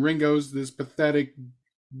 and Ringo's this pathetic,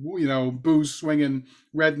 booze swinging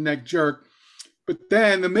redneck jerk. But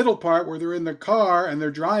then the middle part where they're in the car and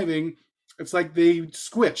they're driving, it's like they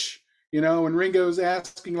switch. And Ringo's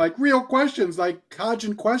asking like real questions, like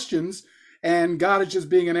cogent questions, and God is just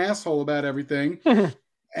being an asshole about everything. And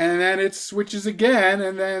then it switches again,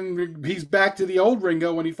 and then he's back to the old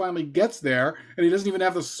Ringo when he finally gets there, and he doesn't even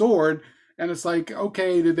have the sword. And it's like,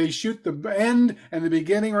 okay, did they shoot the end and the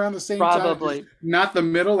beginning around the same time? Probably. Not the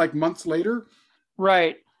middle, like months later?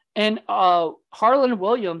 Right. And Harlan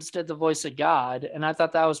Williams did the voice of God, and I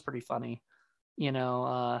thought that was pretty funny.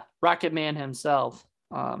 Rocket Man himself.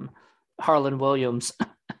 Harlan Williams.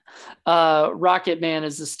 Rocket Man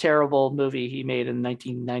is this terrible movie he made in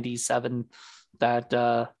 1997 that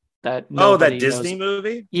Disney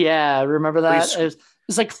movie? Yeah, remember that?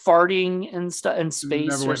 It's like farting and stuff in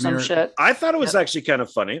space or some shit. I thought it was actually kind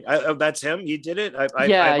of funny. That's him. He did it.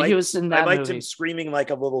 He was in that. I liked him screaming like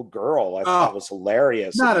a little girl. I thought it was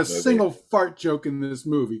hilarious. Not a single fart joke in this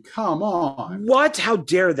movie. Come on. What? How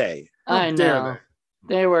dare they? I know.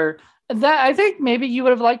 They were. That I think maybe you would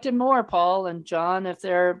have liked it more, Paul and John, if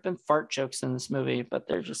there had been fart jokes in this movie, but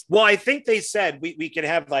they're just. Well, I think they said we could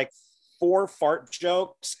have like 4 fart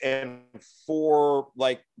jokes and 4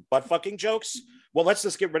 like butt fucking jokes. Well, let's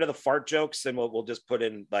just get rid of the fart jokes and we'll just put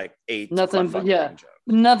in like 8 nothing but jokes.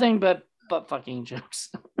 Nothing but butt fucking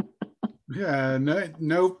jokes. Yeah,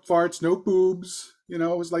 no farts, no boobs. It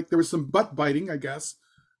was like there was some butt biting, I guess.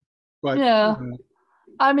 But yeah.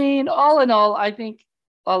 I mean, all in all, I think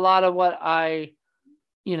a lot of what I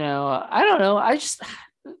don't know.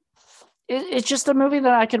 It's just a movie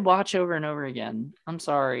that I could watch over and over again. I'm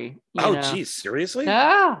sorry. Geez, seriously?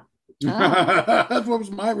 Yeah. That's what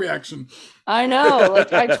was my reaction. I know.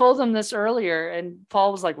 Like I told him this earlier, and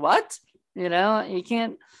Paul was like, "What? You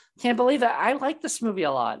can't believe it." I liked this movie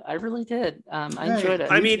a lot. I really did. I enjoyed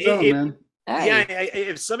it. I mean,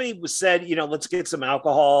 if somebody said, let's get some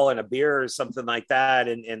alcohol and a beer or something like that,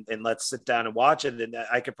 and let's sit down and watch it, then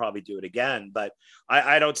I could probably do it again. But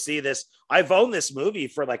I don't see this. I've owned this movie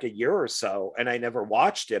for like a year or so, and I never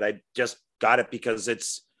watched it. I just got it because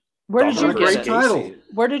it's. Where did you get it?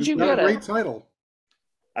 Where did you get it? Great title.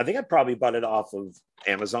 I think I probably bought it off of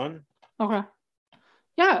Amazon. Okay.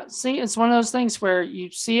 Yeah, see, it's one of those things where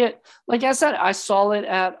you see it. Like I said, I saw it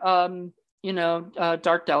at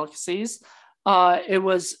Dark Delicacies. It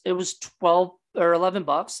was 12 or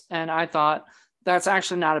 $11, and I thought that's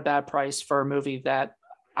actually not a bad price for a movie that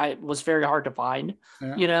I was very hard to find,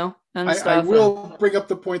 Yeah. and I stuff. And will bring up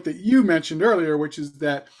the point that you mentioned earlier, which is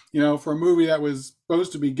that, for a movie that was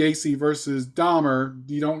supposed to be Gacy versus Dahmer,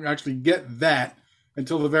 you don't actually get that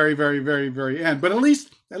until the very, very, very, very end. But at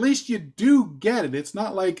least you do get it. It's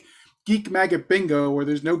not like Geek Maggot Bingo where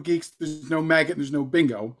there's no geeks, there's no maggot, there's no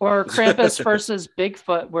bingo. or Krampus versus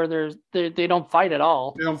Bigfoot, where they don't fight at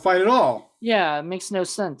all. They don't fight at all. Yeah, it makes no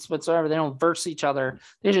sense whatsoever. They don't verse each other.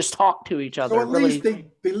 They just talk to each other. So at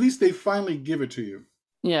least they finally give it to you.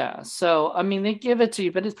 Yeah. So I mean, they give it to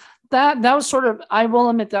you, but that was sort of, I will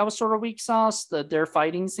admit, that was sort of weak sauce, their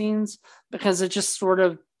fighting scenes, because it just sort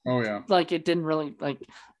of, Oh yeah, like, it didn't really like,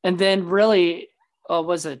 and then really,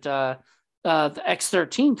 was it the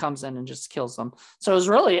X-13 comes in and just kills them. So it was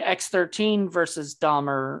really X-13 versus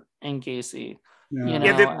Dahmer and Gacy.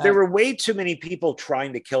 Yeah, there were way too many people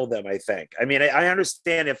trying to kill them, I think. I mean, I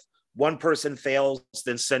understand if one person fails,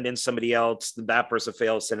 then send in somebody else, then that person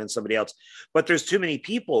fails, send in somebody else. But there's too many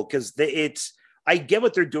people because I get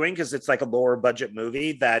what they're doing because it's like a lower budget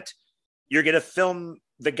movie that you're going to film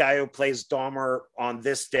the guy who plays Dahmer on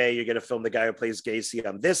this day. You're going to film the guy who plays Gacy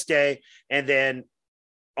on this day. And then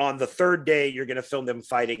on the third day, you're going to film them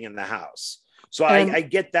fighting in the house. So I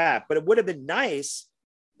get that. But it would have been nice,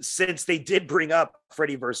 since they did bring up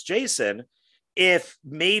Freddy versus Jason, if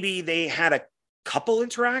maybe they had a couple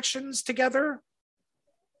interactions together,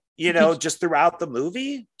 just throughout the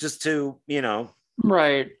movie, just to,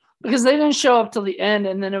 Right. Because they didn't show up till the end.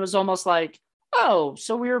 And then it was almost like, oh,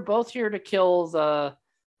 so we were both here to kill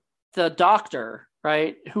the doctor,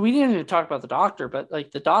 right? Who we didn't even talk about the doctor, but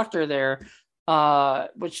like the doctor there,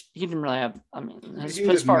 which he didn't really have, I mean, he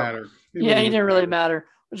didn't matter. He didn't really matter,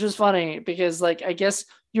 which is funny because, like, I guess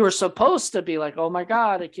you were supposed to be like, oh my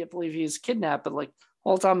God, I can't believe he's kidnapped. But like the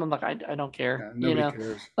whole time I'm like, I don't care. Yeah, nobody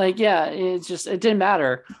cares. Like, yeah, it didn't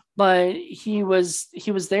matter. But he was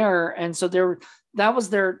there. And so that was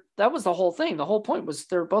the whole thing. The whole point was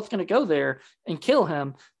they're both going to go there and kill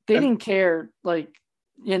him. They didn't care. Like,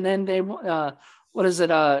 and then they, what is it?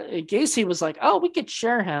 Gacy was like, oh, we could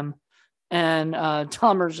share him. And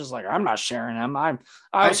Dahmer's just like, I'm not sharing him. I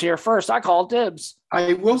was here first. I called dibs.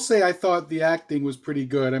 I will say I thought the acting was pretty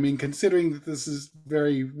good. I mean, considering that this is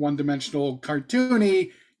very one-dimensional,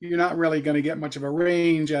 cartoony, you're not really going to get much of a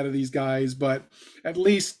range out of these guys. But at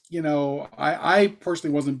least, I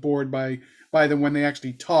personally wasn't bored by them when they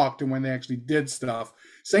actually talked and when they actually did stuff.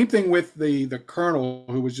 Same thing with the Colonel,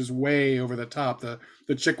 who was just way over the top.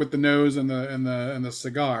 The chick with the nose and the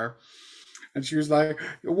cigar. And she was like,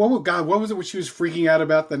 what was it when she was freaking out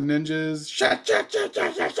about the ninjas?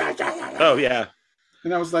 Oh, yeah.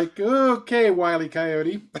 And I was like, okay, Wile E.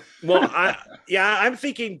 Coyote. Well, I'm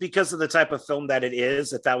thinking because of the type of film that it is,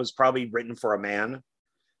 that was probably written for a man.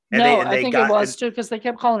 And I think it was too, because they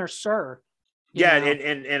kept calling her sir. Yeah,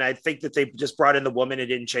 and I think that they just brought in the woman and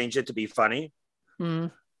didn't change it to be funny. Mm-hmm.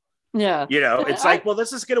 Yeah. It's like, well,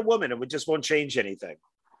 let's just get a woman and we just won't change anything.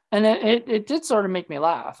 And it did sort of make me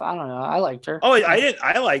laugh. I don't know. I liked her. Oh, I did.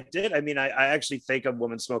 I liked it. I mean, I actually think a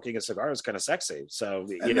woman smoking a cigar is kind of sexy. So,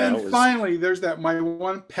 finally, there's my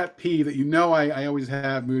one pet peeve that I always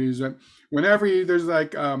have movies. Whenever there's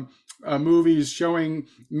like movies showing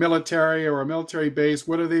military or a military base,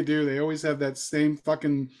 what do? They always have that same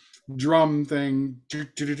fucking drum thing.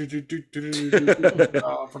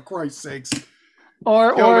 Oh, for Christ's sakes.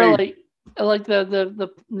 Or like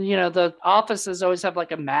the offices always have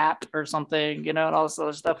like a map or something, and all this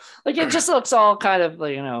other stuff. Like, it just looks all kind of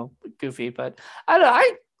goofy. But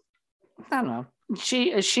I don't know.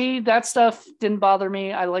 She that stuff didn't bother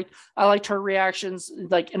me. I liked her reactions,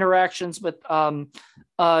 like interactions with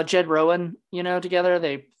Jed Rowan. Together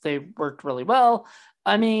they worked really well.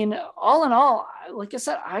 I mean, all in all, like I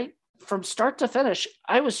said, from start to finish,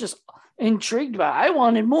 I was just intrigued by it. I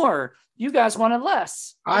wanted more. You guys wanted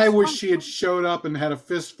less. I wish she had showed up and had a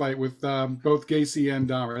fist fight with both Gacy and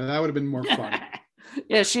Dahmer. That would have been more fun.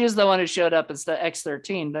 Yeah, she is the one who showed up instead of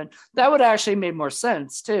X-13. But that would actually made more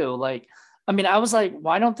sense too. Like, I mean, I was like,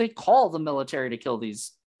 why don't they call the military to kill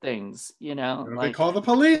these things? They call the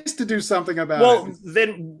police to do something about it. Well,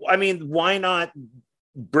 then, I mean, why not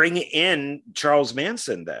bring in Charles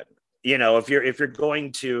Manson then? If you're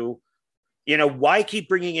going to, why keep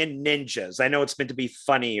bringing in ninjas? I know it's meant to be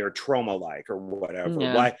funny or trauma-like or whatever.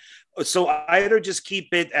 Yeah. Why? So either just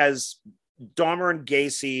keep it as Dahmer and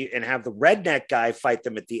Gacy and have the redneck guy fight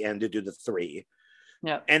them at the end to do the 3,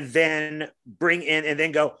 Yeah. and then bring in and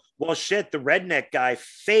then go, well, shit, the redneck guy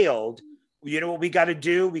failed. You know what we got to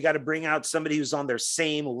do? We got to bring out somebody who's on their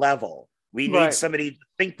same level. We need somebody to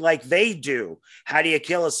think like they do. How do you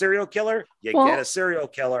kill a serial killer? You get a serial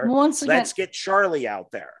killer. Once again, let's get Charlie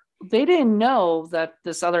out there. They didn't know that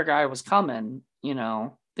this other guy was coming. You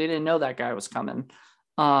know, they didn't know that guy was coming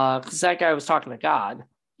because that guy was talking to God.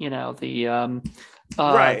 You know, the redneck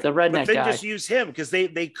but then guy. Just use him because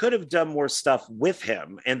they could have done more stuff with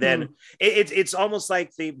him, and then it's almost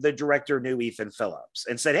like the director knew Ethan Phillips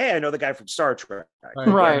and said, "Hey, I know the guy from Star Trek.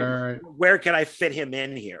 Right. Where can I fit him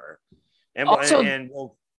in here?" And also, and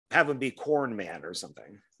we'll have him be Corn Man or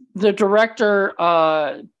something. The director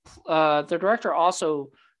also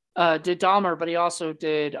did Dahmer, but he also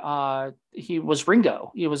did he was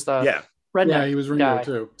Ringo. He was the redneck. Yeah, he was Ringo guy.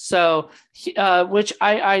 too. So which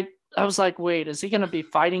I was like, wait, is he going to be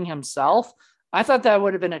fighting himself? I thought that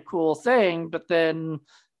would have been a cool thing, but then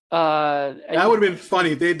that would have been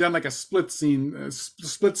funny. They'd done like a split screen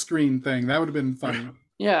thing. That would have been funny.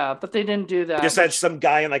 Yeah, but they didn't do that. Just had some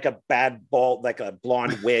guy in like a like a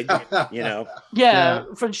blonde wig, you know.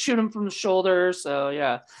 For shoot him from the shoulder. So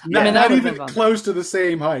not even close to the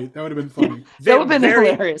same height. That would have been funny. That would have been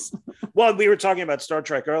hilarious. Well, we were talking about Star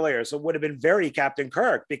Trek earlier, so it would have been very Captain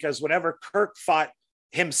Kirk because whenever Kirk fought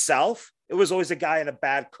himself, it was always a guy in a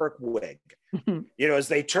bad Kirk wig. You know, as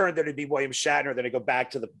they turned, there'd be William Shatner. Then they go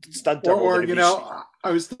back to the stunt double. Or you know,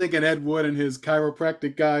 I was thinking Ed Wood and his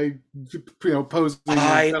chiropractic guy, you know, posing.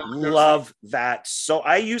 I love that. So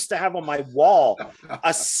I used to have on my wall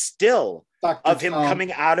a still of him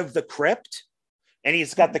coming out of the crypt, and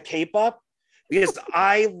he's got the cape up. Because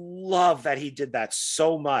I love that he did that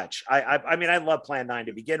so much. I mean, I love Plan 9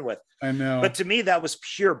 to begin with. I know, but to me, that was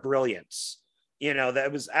pure brilliance. You know,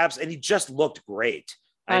 that was absolutely, and he just looked great.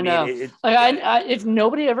 I know. If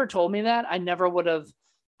nobody ever told me that, I never would have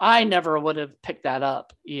picked that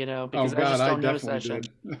up, you know, because I just don't notice that shit.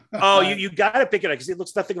 You got to pick it up because he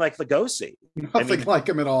looks nothing like Lugosi. Nothing like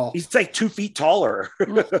him at all. He's like 2 feet taller.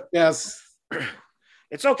 Yes.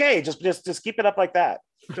 It's okay. Just keep it up like that.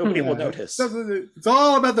 Nobody will notice. It's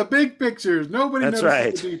all about the big pictures. Nobody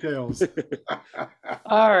notices the details.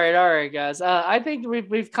 All right, guys. I think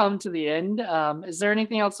we've come to the end. Is there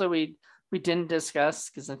anything else that we didn't discuss?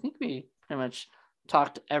 Because I think we pretty much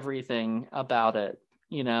talked everything about it.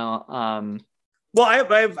 You know. Well,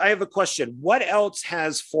 I have a question. What else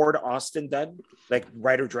has Ford Austin done? Like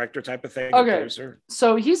writer director type of thing? Okay,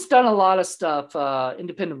 so he's done a lot of stuff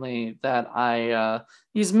independently that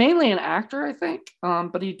he's mainly an actor, I think,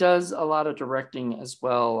 but he does a lot of directing as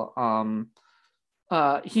well.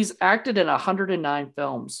 He's acted in 109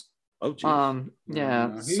 films. Oh, geez.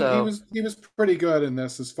 He was pretty good in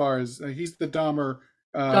this as far as he's the Dahmer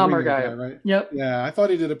guy, right? Yep. Yeah, I thought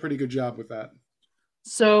he did a pretty good job with that.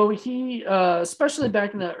 So he, especially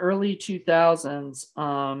back in the early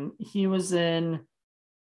 2000s, he was in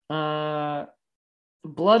Blood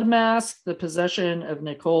Mask, The Possession of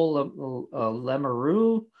Nicole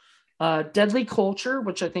Lemeru, Deadly Culture,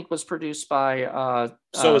 which I think was produced by...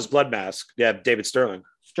 so was Blood Mask. Yeah, David Sterling.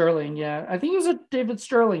 Yeah. I think he was a David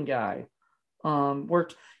Sterling guy.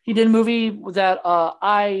 He did a movie that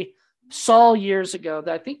I saw years ago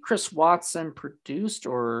that I think Chris Watson produced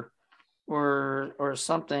or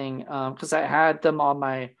something, because I had them on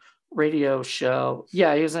my radio show.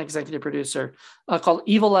 Yeah, he was an executive producer called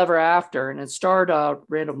Evil Ever After, and it starred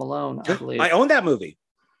Randall Malone, I believe. I own that movie.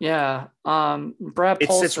 Yeah. Brad Paulson.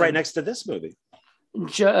 It sits right next to this movie.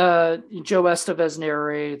 Joe Estevez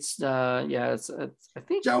narrates. It's I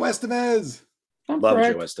think Joe Estevez. Love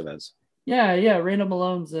Joe Estevez. Yeah, Randall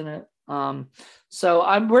Malone's in it.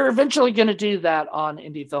 So we're eventually going to do that on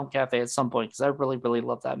Indie Film Cafe at some point because I really, really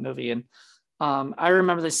love that movie. And I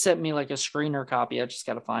remember they sent me like a screener copy. I just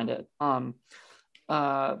got to find it.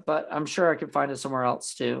 But I'm sure I could find it somewhere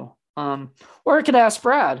else too. Or I could ask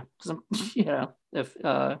Brad, if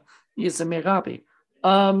he sent me a copy.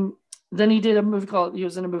 Then he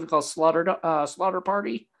was in a movie called Slaughter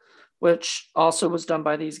Party, which also was done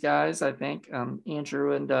by these guys, I think,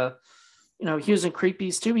 Andrew and, he was in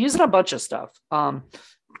Creepies too. He's in a bunch of stuff.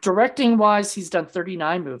 Directing wise, he's done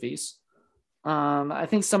 39 movies. I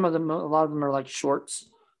think a lot of them are like shorts.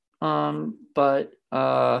 But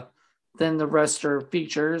then the rest are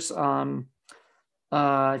features.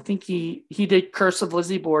 I think he did Curse of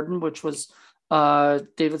Lizzie Borden, which was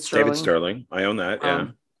David Sterling. I own that.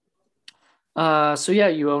 Yeah.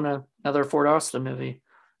 You own another Ford Austin movie.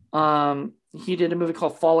 He did a movie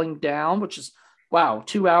called Falling Down, which is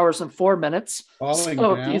 2 hours and 4 minutes. Falling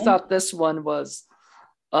Down? If you thought this one was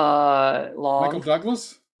long. Michael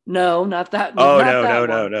Douglas? No, not that. Oh Not no, that no,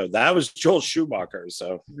 no, one. no. That was Joel Schumacher.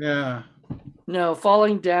 So Yeah. No,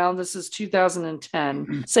 Falling Down. This is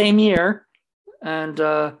 2010, same year, and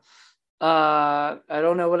I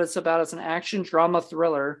don't know what it's about. It's an action drama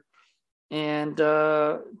thriller, and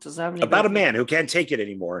doesn't have any about a good. man who can't take it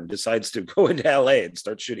anymore and decides to go into LA and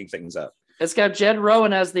start shooting things up. It's got Jed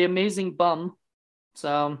Rowan as the amazing bum.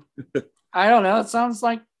 So I don't know. It sounds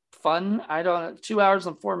like fun. I don't. 2 hours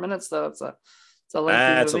and 4 minutes though. It's a lengthy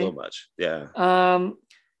That's a movie. little much. Yeah.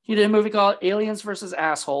 He did a movie called Aliens versus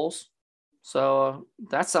Assholes. So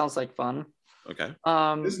that sounds like fun. Okay.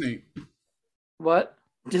 Disney. What?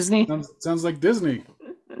 Disney? Sounds like Disney.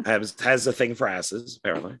 Has a thing for asses,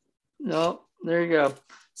 apparently. No, there you go.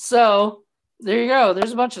 So there you go.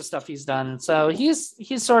 There's a bunch of stuff he's done. So he's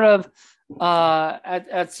sort of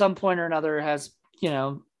at some point or another has,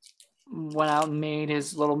 went out and made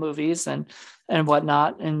his little movies and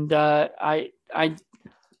whatnot. And I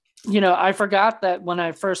forgot that when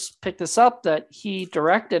I first picked this up that he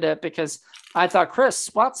directed it, because I thought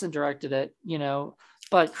Chris Watson directed it,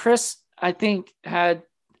 but Chris, I think, had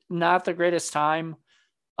not the greatest time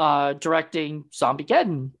directing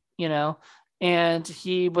Zombiegeddon, and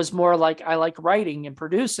he was more like, I like writing and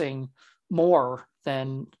producing more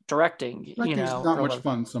than directing, It's not much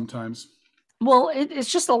fun sometimes. Well,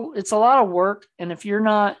 it's a lot of work. And if you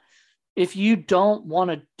don't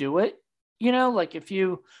want to do it, like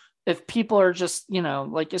if people are just,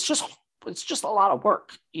 like, it's just a lot of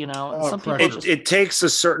work, some people it takes a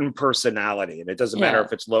certain personality, and it doesn't matter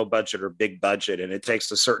if it's low budget or big budget, and it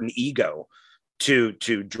takes a certain ego to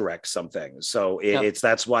direct something. So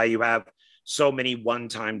that's why you have so many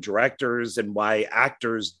one-time directors, and why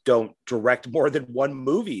actors don't direct more than one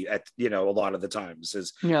movie at a lot of the times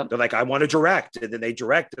is they're like, I want to direct, and then they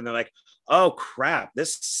direct and they're like, oh crap,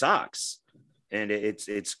 this sucks. And it's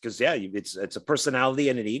because it's a personality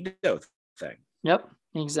and an ego thing. Yep,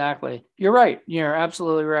 exactly. You're right. You're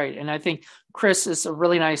absolutely right. And I think Chris is a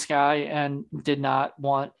really nice guy and did not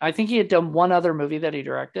want. I think he had done one other movie that he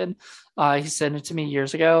directed. He sent it to me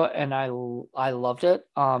years ago, and I loved it.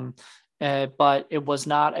 But it was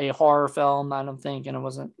not a horror film, I don't think, and it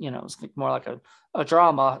wasn't. It was more like a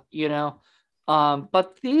drama.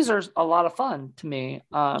 But these are a lot of fun to me.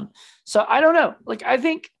 So I don't know. Like, I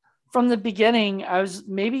think from the beginning, I was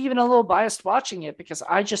maybe even a little biased watching it because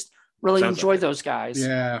I just really enjoy those guys.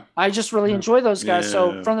 Yeah. I just really enjoy those guys. Yeah.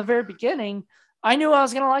 So from the very beginning, I knew I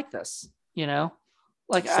was going to like this,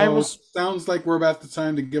 like sounds like we're about the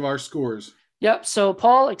time to give our scores. Yep. So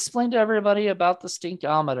Paul, explain to everybody about the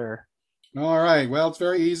Stinkometer. All right. Well, it's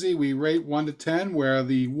very easy. We rate 1 to 10, where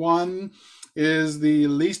the 1 is the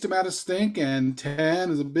least amount of stink and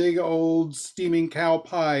 10 is a big old steaming cow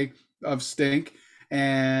pie of stink.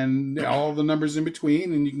 And all the numbers in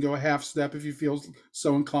between, and you can go a half step if you feel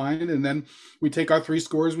so inclined. And then we take our 3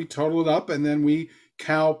 scores, we total it up, and then we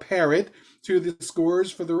compare it to the scores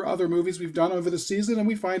for the other movies we've done over the season, and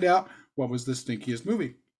we find out what was the stinkiest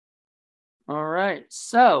movie. All right.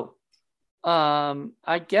 So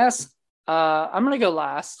I guess I'm going to go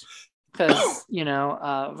last because,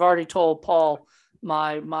 I've already told Paul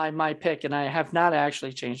my pick, and I have not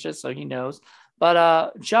actually changed it, so he knows.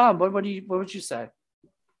 But John, what would you say?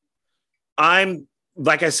 I'm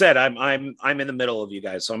like I said, I'm in the middle of you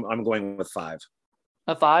guys, so I'm going with 5.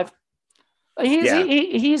 A 5?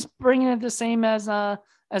 He's bringing it the same as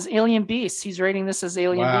Alien Beast. He's rating this as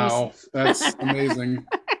Alien Beast. Wow, that's amazing.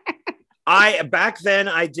 Back then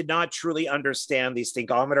I did not truly understand the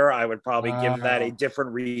Stinkometer. I would probably give that a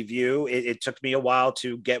different review. It took me a while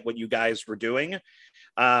to get what you guys were doing.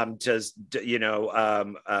 To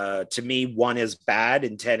me, 1 is bad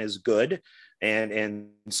and 10 is good. And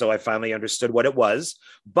so I finally understood what it was.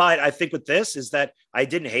 But I think with this is that I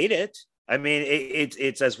didn't hate it. I mean,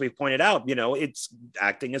 it's as we've pointed out, it's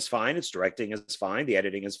acting is fine. It's directing is fine. The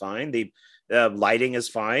editing is fine. The lighting is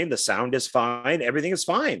fine. The sound is fine. Everything is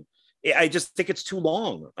fine. I just think it's too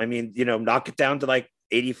long. I mean, knock it down to like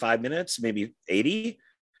 85 minutes, maybe 80.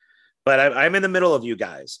 But I'm in the middle of you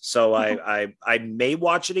guys. So I may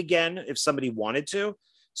watch it again if somebody wanted to.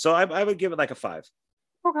 So I would give it like a 5.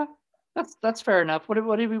 Okay. That's fair enough. What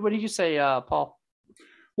do you say, Paul?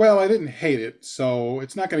 Well, I didn't hate it, so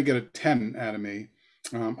it's not going to get a 10 out of me.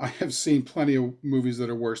 I have seen plenty of movies that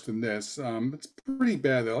are worse than this. It's pretty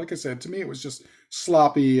bad, though. Like I said, to me, it was just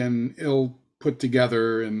sloppy and ill put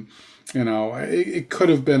together, and it could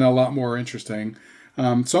have been a lot more interesting. So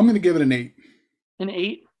I'm going to give it an 8. An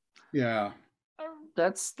 8? Yeah.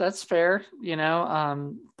 That's fair,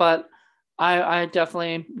 but I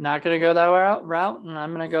definitely not going to go that route, and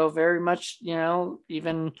I'm going to go very much,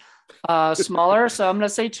 even smaller. So I'm going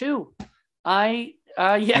to say 2. I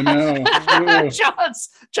Yeah. I know.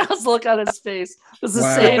 John's look on his face was the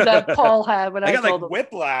Wow. same that Paul had when I got told like him.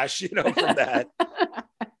 whiplash, from that.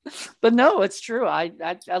 But no, it's true. I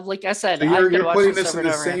like I said, So I could you're watch putting this this over in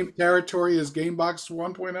and the over again. same territory as Gamebox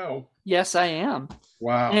 1.0. Yes, I am.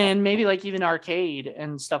 Wow. And maybe like even arcade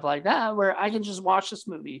and stuff like that, where I can just watch this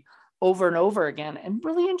movie over and over again and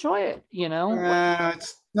really enjoy it.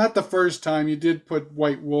 It's not the first time. You did put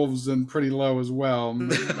White Wolves in pretty low as well.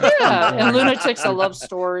 Yeah, and Lunatics, a love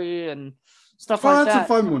story and stuff like That's that. a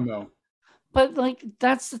fun one though. But like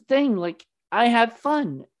that's the thing. Like I had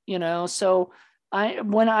fun, So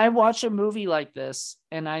when I watch a movie like this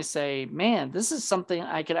and I say, man, this is something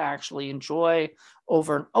I could actually enjoy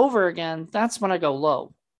over and over again, that's when I go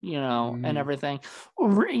low, and everything.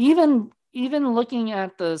 Or even looking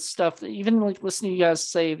at the stuff that, even like listening to you guys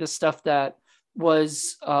say the stuff that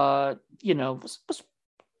was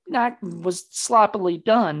was sloppily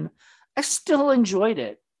done, I still enjoyed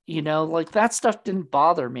it. Like that stuff didn't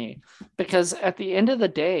bother me because at the end of the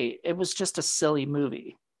day, it was just a silly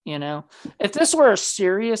movie. If this were a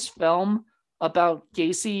serious film about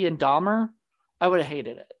Gacy and Dahmer, I would have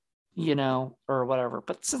hated it, or whatever.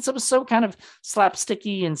 But since it was so kind of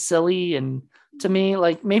slapsticky and silly, and to me,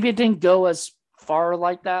 like maybe it didn't go as far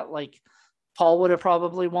like that, like Paul would have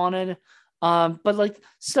probably wanted. But like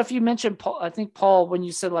stuff you mentioned, Paul, I think Paul, when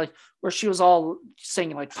you said like where she was all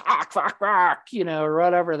saying like fuck, or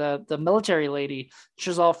whatever, the military lady, she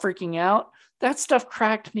was all freaking out. That stuff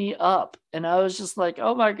cracked me up. And I was just like,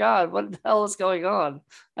 oh my God, what the hell is going on?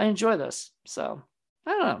 I enjoy this. So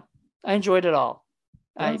I don't know. I enjoyed it all.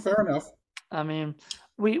 Fair enough. I mean,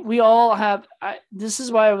 we all have, this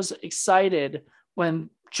is why I was excited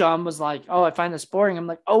when John was like, oh, I find this boring. I'm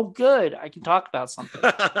like, oh, good. I can talk about something,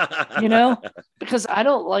 because I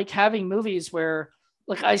don't like having movies where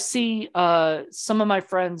like I see some of my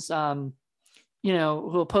friends, who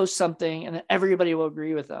will post something and then everybody will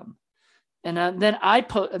agree with them. And then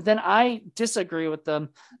I disagree with them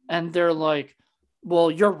and they're like, well,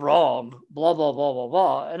 you're wrong, blah, blah, blah, blah,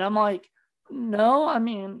 blah. And I'm like, no, I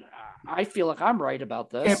mean, I feel like I'm right about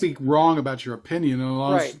this. You can't be wrong about your opinion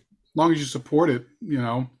as long as you support it,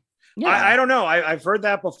 Yeah. I don't know. I've heard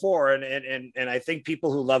that before. And I think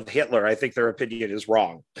people who love Hitler, I think their opinion is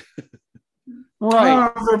wrong.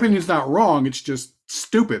 Right. Their opinion's not wrong. It's just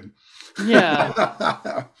stupid.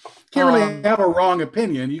 Yeah. Can't really have a wrong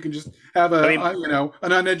opinion. You can just have an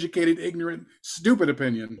uneducated, ignorant, stupid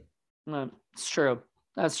opinion. It's true.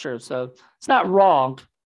 That's true. So it's not wrong.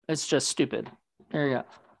 It's just stupid. There you go.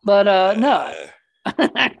 But no.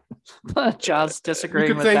 But John's disagreeing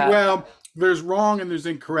You could with say, that. well, there's wrong and there's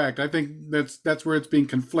incorrect. I think that's where it's being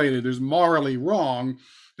conflated. There's morally wrong,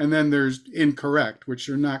 and then there's incorrect, which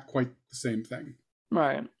are not quite the same thing.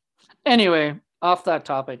 Right. Anyway, off that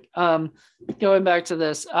topic. Going back to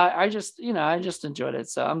this, I just enjoyed it.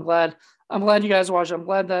 So I'm glad you guys watched it. I'm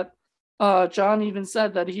glad that John even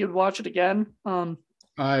said that he would watch it again.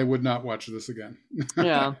 I would not watch this again.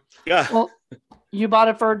 Yeah. Yeah. Well, you bought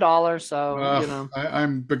it for $1, so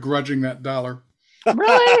I'm begrudging that $1.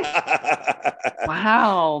 Really?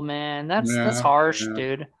 Wow, man, that's harsh,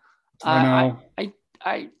 dude. I know.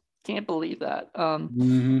 I can't believe that.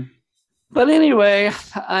 Mm-hmm. But anyway,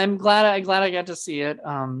 I'm glad I got to see it.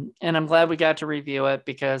 And I'm glad we got to review it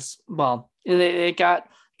because, well, it got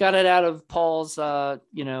it out of Paul's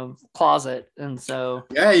closet, and so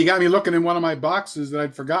yeah, you got me looking in one of my boxes that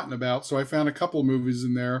I'd forgotten about. So I found a couple movies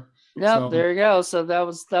in there. Yeah, so. There you go. So that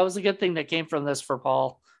was a good thing that came from this for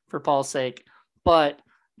Paul's sake. But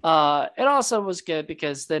it also was good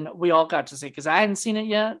because then we all got to see, because I hadn't seen it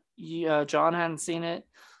yet. John hadn't seen it.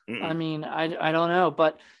 Mm-mm. I mean, I don't know,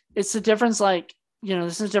 but it's the difference. Like,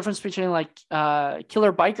 this is the difference between like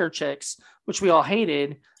Killer Biker Chicks, which we all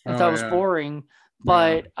hated and thought was boring.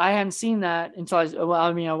 But I hadn't seen that until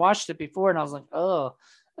I watched it before and I was like, oh,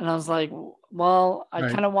 and I was like, well, I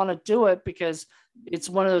kind of want to do it because it's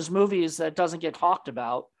one of those movies that doesn't get talked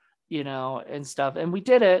about, and stuff. And we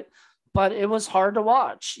did it, but it was hard to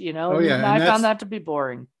watch, and I found that to be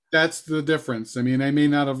boring. That's the difference. I mean, I may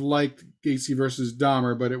not have liked Gacy versus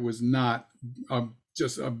Dahmer, but it was not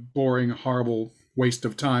just a boring, horrible waste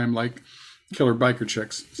of time like Killer Biker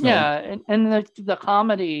Chicks. So. Yeah, and the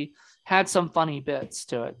comedy had some funny bits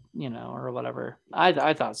to it, or whatever.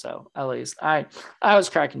 I thought so, at least. I was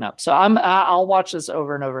cracking up. So I'll watch this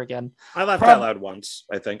over and over again. I laughed out loud once,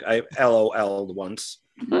 I think. I LOL'd once.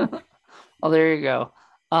 Well, there you go.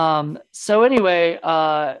 So anyway,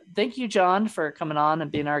 thank you, John, for coming on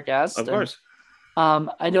and being our guest. Of course.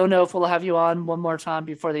 I don't know if we'll have you on one more time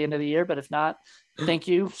before the end of the year, but if not, thank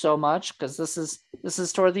you so much, because this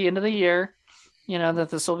is toward the end of the year, that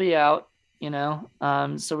this will be out.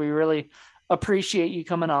 So we really appreciate you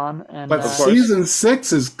coming on. And but season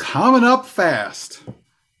 6 is coming up fast.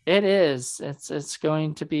 It is. It's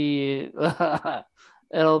going to be.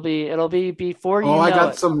 It'll be before you. Oh, I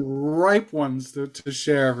got it. some ripe ones to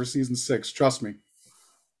share for season 6. Trust me.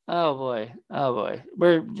 Oh boy.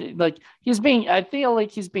 We're like I feel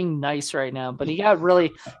like he's being nice right now, but he got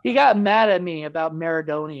mad at me about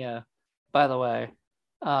Maradonia, by the way.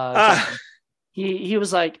 He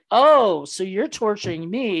was like, "Oh, so you're torturing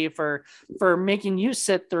me for making you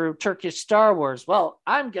sit through Turkish Star Wars? Well,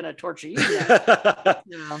 I'm gonna torture you."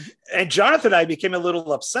 And Jonathan and I became a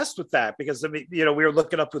little obsessed with that because we were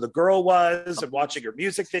looking up who the girl was and watching her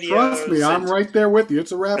music videos. Trust me, I'm right there with you.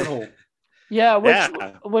 It's a rabbit hole. Yeah,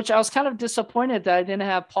 which I was kind of disappointed that I didn't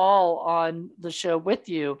have Paul on the show with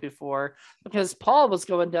you before, because Paul was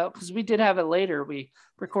going down, because we did have it later. We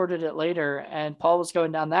recorded it later, and Paul was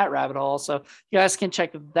going down that rabbit hole. So you guys can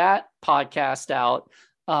check that podcast out.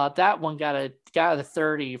 That one got a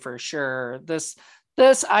 30 for sure. This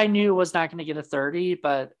I knew was not going to get a 30,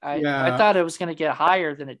 but I thought it was going to get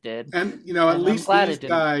higher than it did. And at least these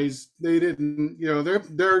guys, they didn't.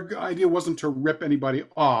 Their idea wasn't to rip anybody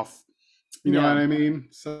off. You know what I mean?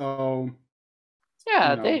 So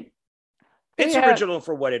yeah, it's original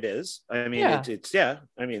for what it is. I mean, it's I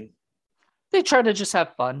mean, they try to just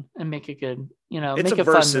have fun and make it good. It's make a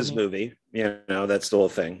versus movie. That's the whole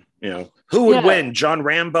thing. Who would win, John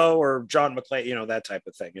Rambo or John McClane? That type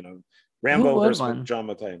of thing. Rambo versus John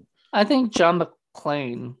McClane. I think John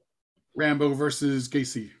McClane. Rambo versus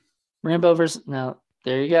Gacy. Rambo versus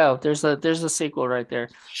there you go. There's a sequel right there.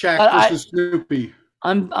 Shaq versus Snoopy.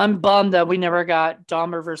 I'm bummed that we never got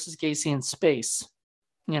Dahmer versus Gacy in space.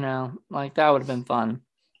 Like that would have been fun,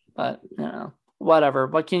 but whatever.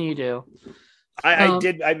 What can you do?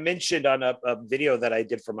 I mentioned on a video that I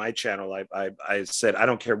did for my channel. I said, I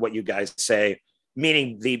don't care what you guys say,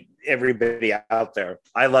 meaning everybody out there.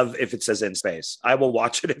 I love if it says in space. I will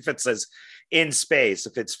watch it if it says in space.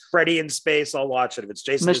 If it's Freddy in space, I'll watch it. If it's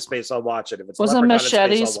Jason in space, I'll watch it. If it's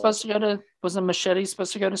Machete supposed to go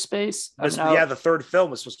to space? The third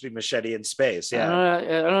film was supposed to be Machete in space. Yeah, I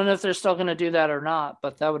don't know if they're still going to do that or not,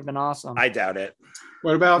 but that would have been awesome. I doubt it.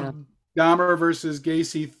 What about Dahmer versus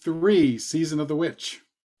Gacy 3, Season of the Witch?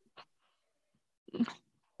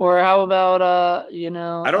 Or how about I don't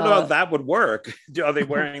know how that would work. Are they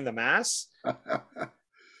wearing the mask?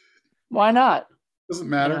 Why not? Doesn't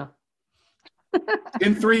matter.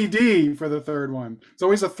 In 3D for the third one. It's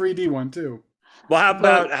always a 3D one too. Well,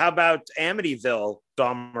 how about Amityville,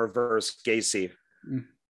 Dahmer versus Gacy?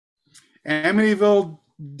 Amityville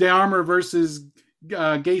Dahmer versus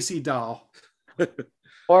Gacy doll.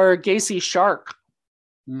 Or Gacy Shark.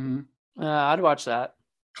 Mm-hmm. I'd watch that.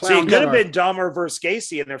 So it could have been Dahmer versus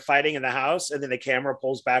Gacy, and they're fighting in the house, and then the camera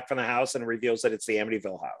pulls back from the house and reveals that it's the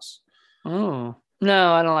Amityville house. Oh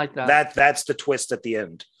no, I don't like that. That's the twist at the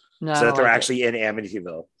end. No, so that they're actually in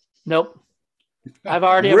Amityville. Nope. I've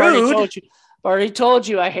already told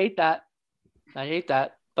you. I hate that.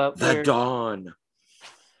 But the dawn.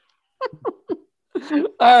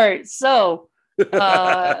 All right, so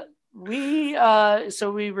we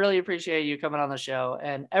really appreciate you coming on the show,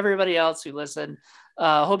 and everybody else who listened.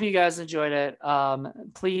 Hope you guys enjoyed it.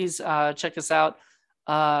 Please check us out.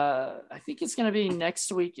 I think it's going to be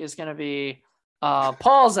next week is going to be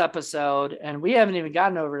Paul's episode, and we haven't even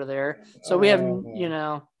gotten over there. So we haven't,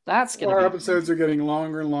 that's going to be. Our episodes are getting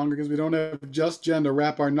longer and longer because we don't have just Jen to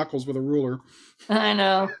wrap our knuckles with a ruler. I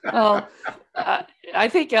know. Well, I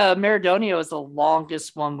think Maradonia was the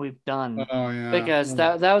longest one we've done. Oh yeah, because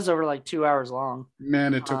that was over like 2 hours long.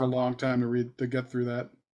 Man, it took a long time to get through that.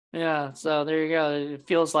 Yeah, so there you go. It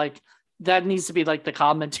feels like that needs to be like the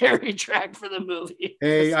commentary track for the movie.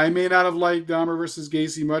 Hey, I may not have liked Dahmer versus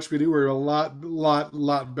Gacy much, but you were a lot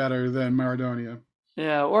better than Maradonia.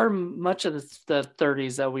 Yeah, or much of the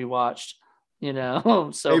 30s that we watched, So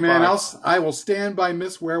hey man, I will stand by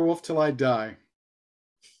Miss Werewolf till I die.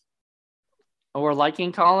 Or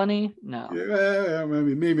Liking Colony? No. Yeah,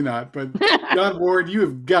 maybe not. But John Ward, you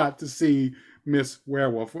have got to see Miss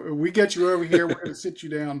Werewolf. We get you over here. We're going to sit you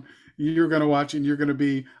down. You're going to watch it, and you're going to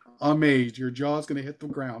be amazed. Your jaw's going to hit the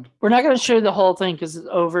ground. We're not going to show you the whole thing because it's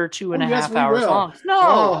over 2.5 hours long. No.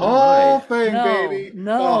 The whole thing, baby.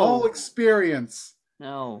 No. The whole experience.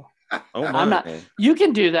 No. Oh, I'm not. You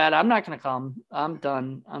can do that. I'm not going to come. I'm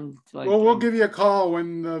done. We'll give you a call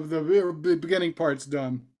when the beginning part's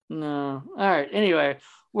done. No. All right. Anyway,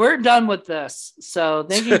 we're done with this. So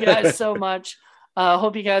thank you guys so much.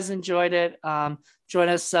 Hope you guys enjoyed it. Join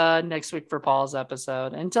us next week for Paul's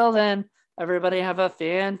episode. Until then, everybody have a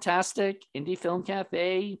fantastic Indie Film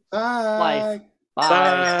Cafe life.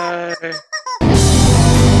 Bye. Bye.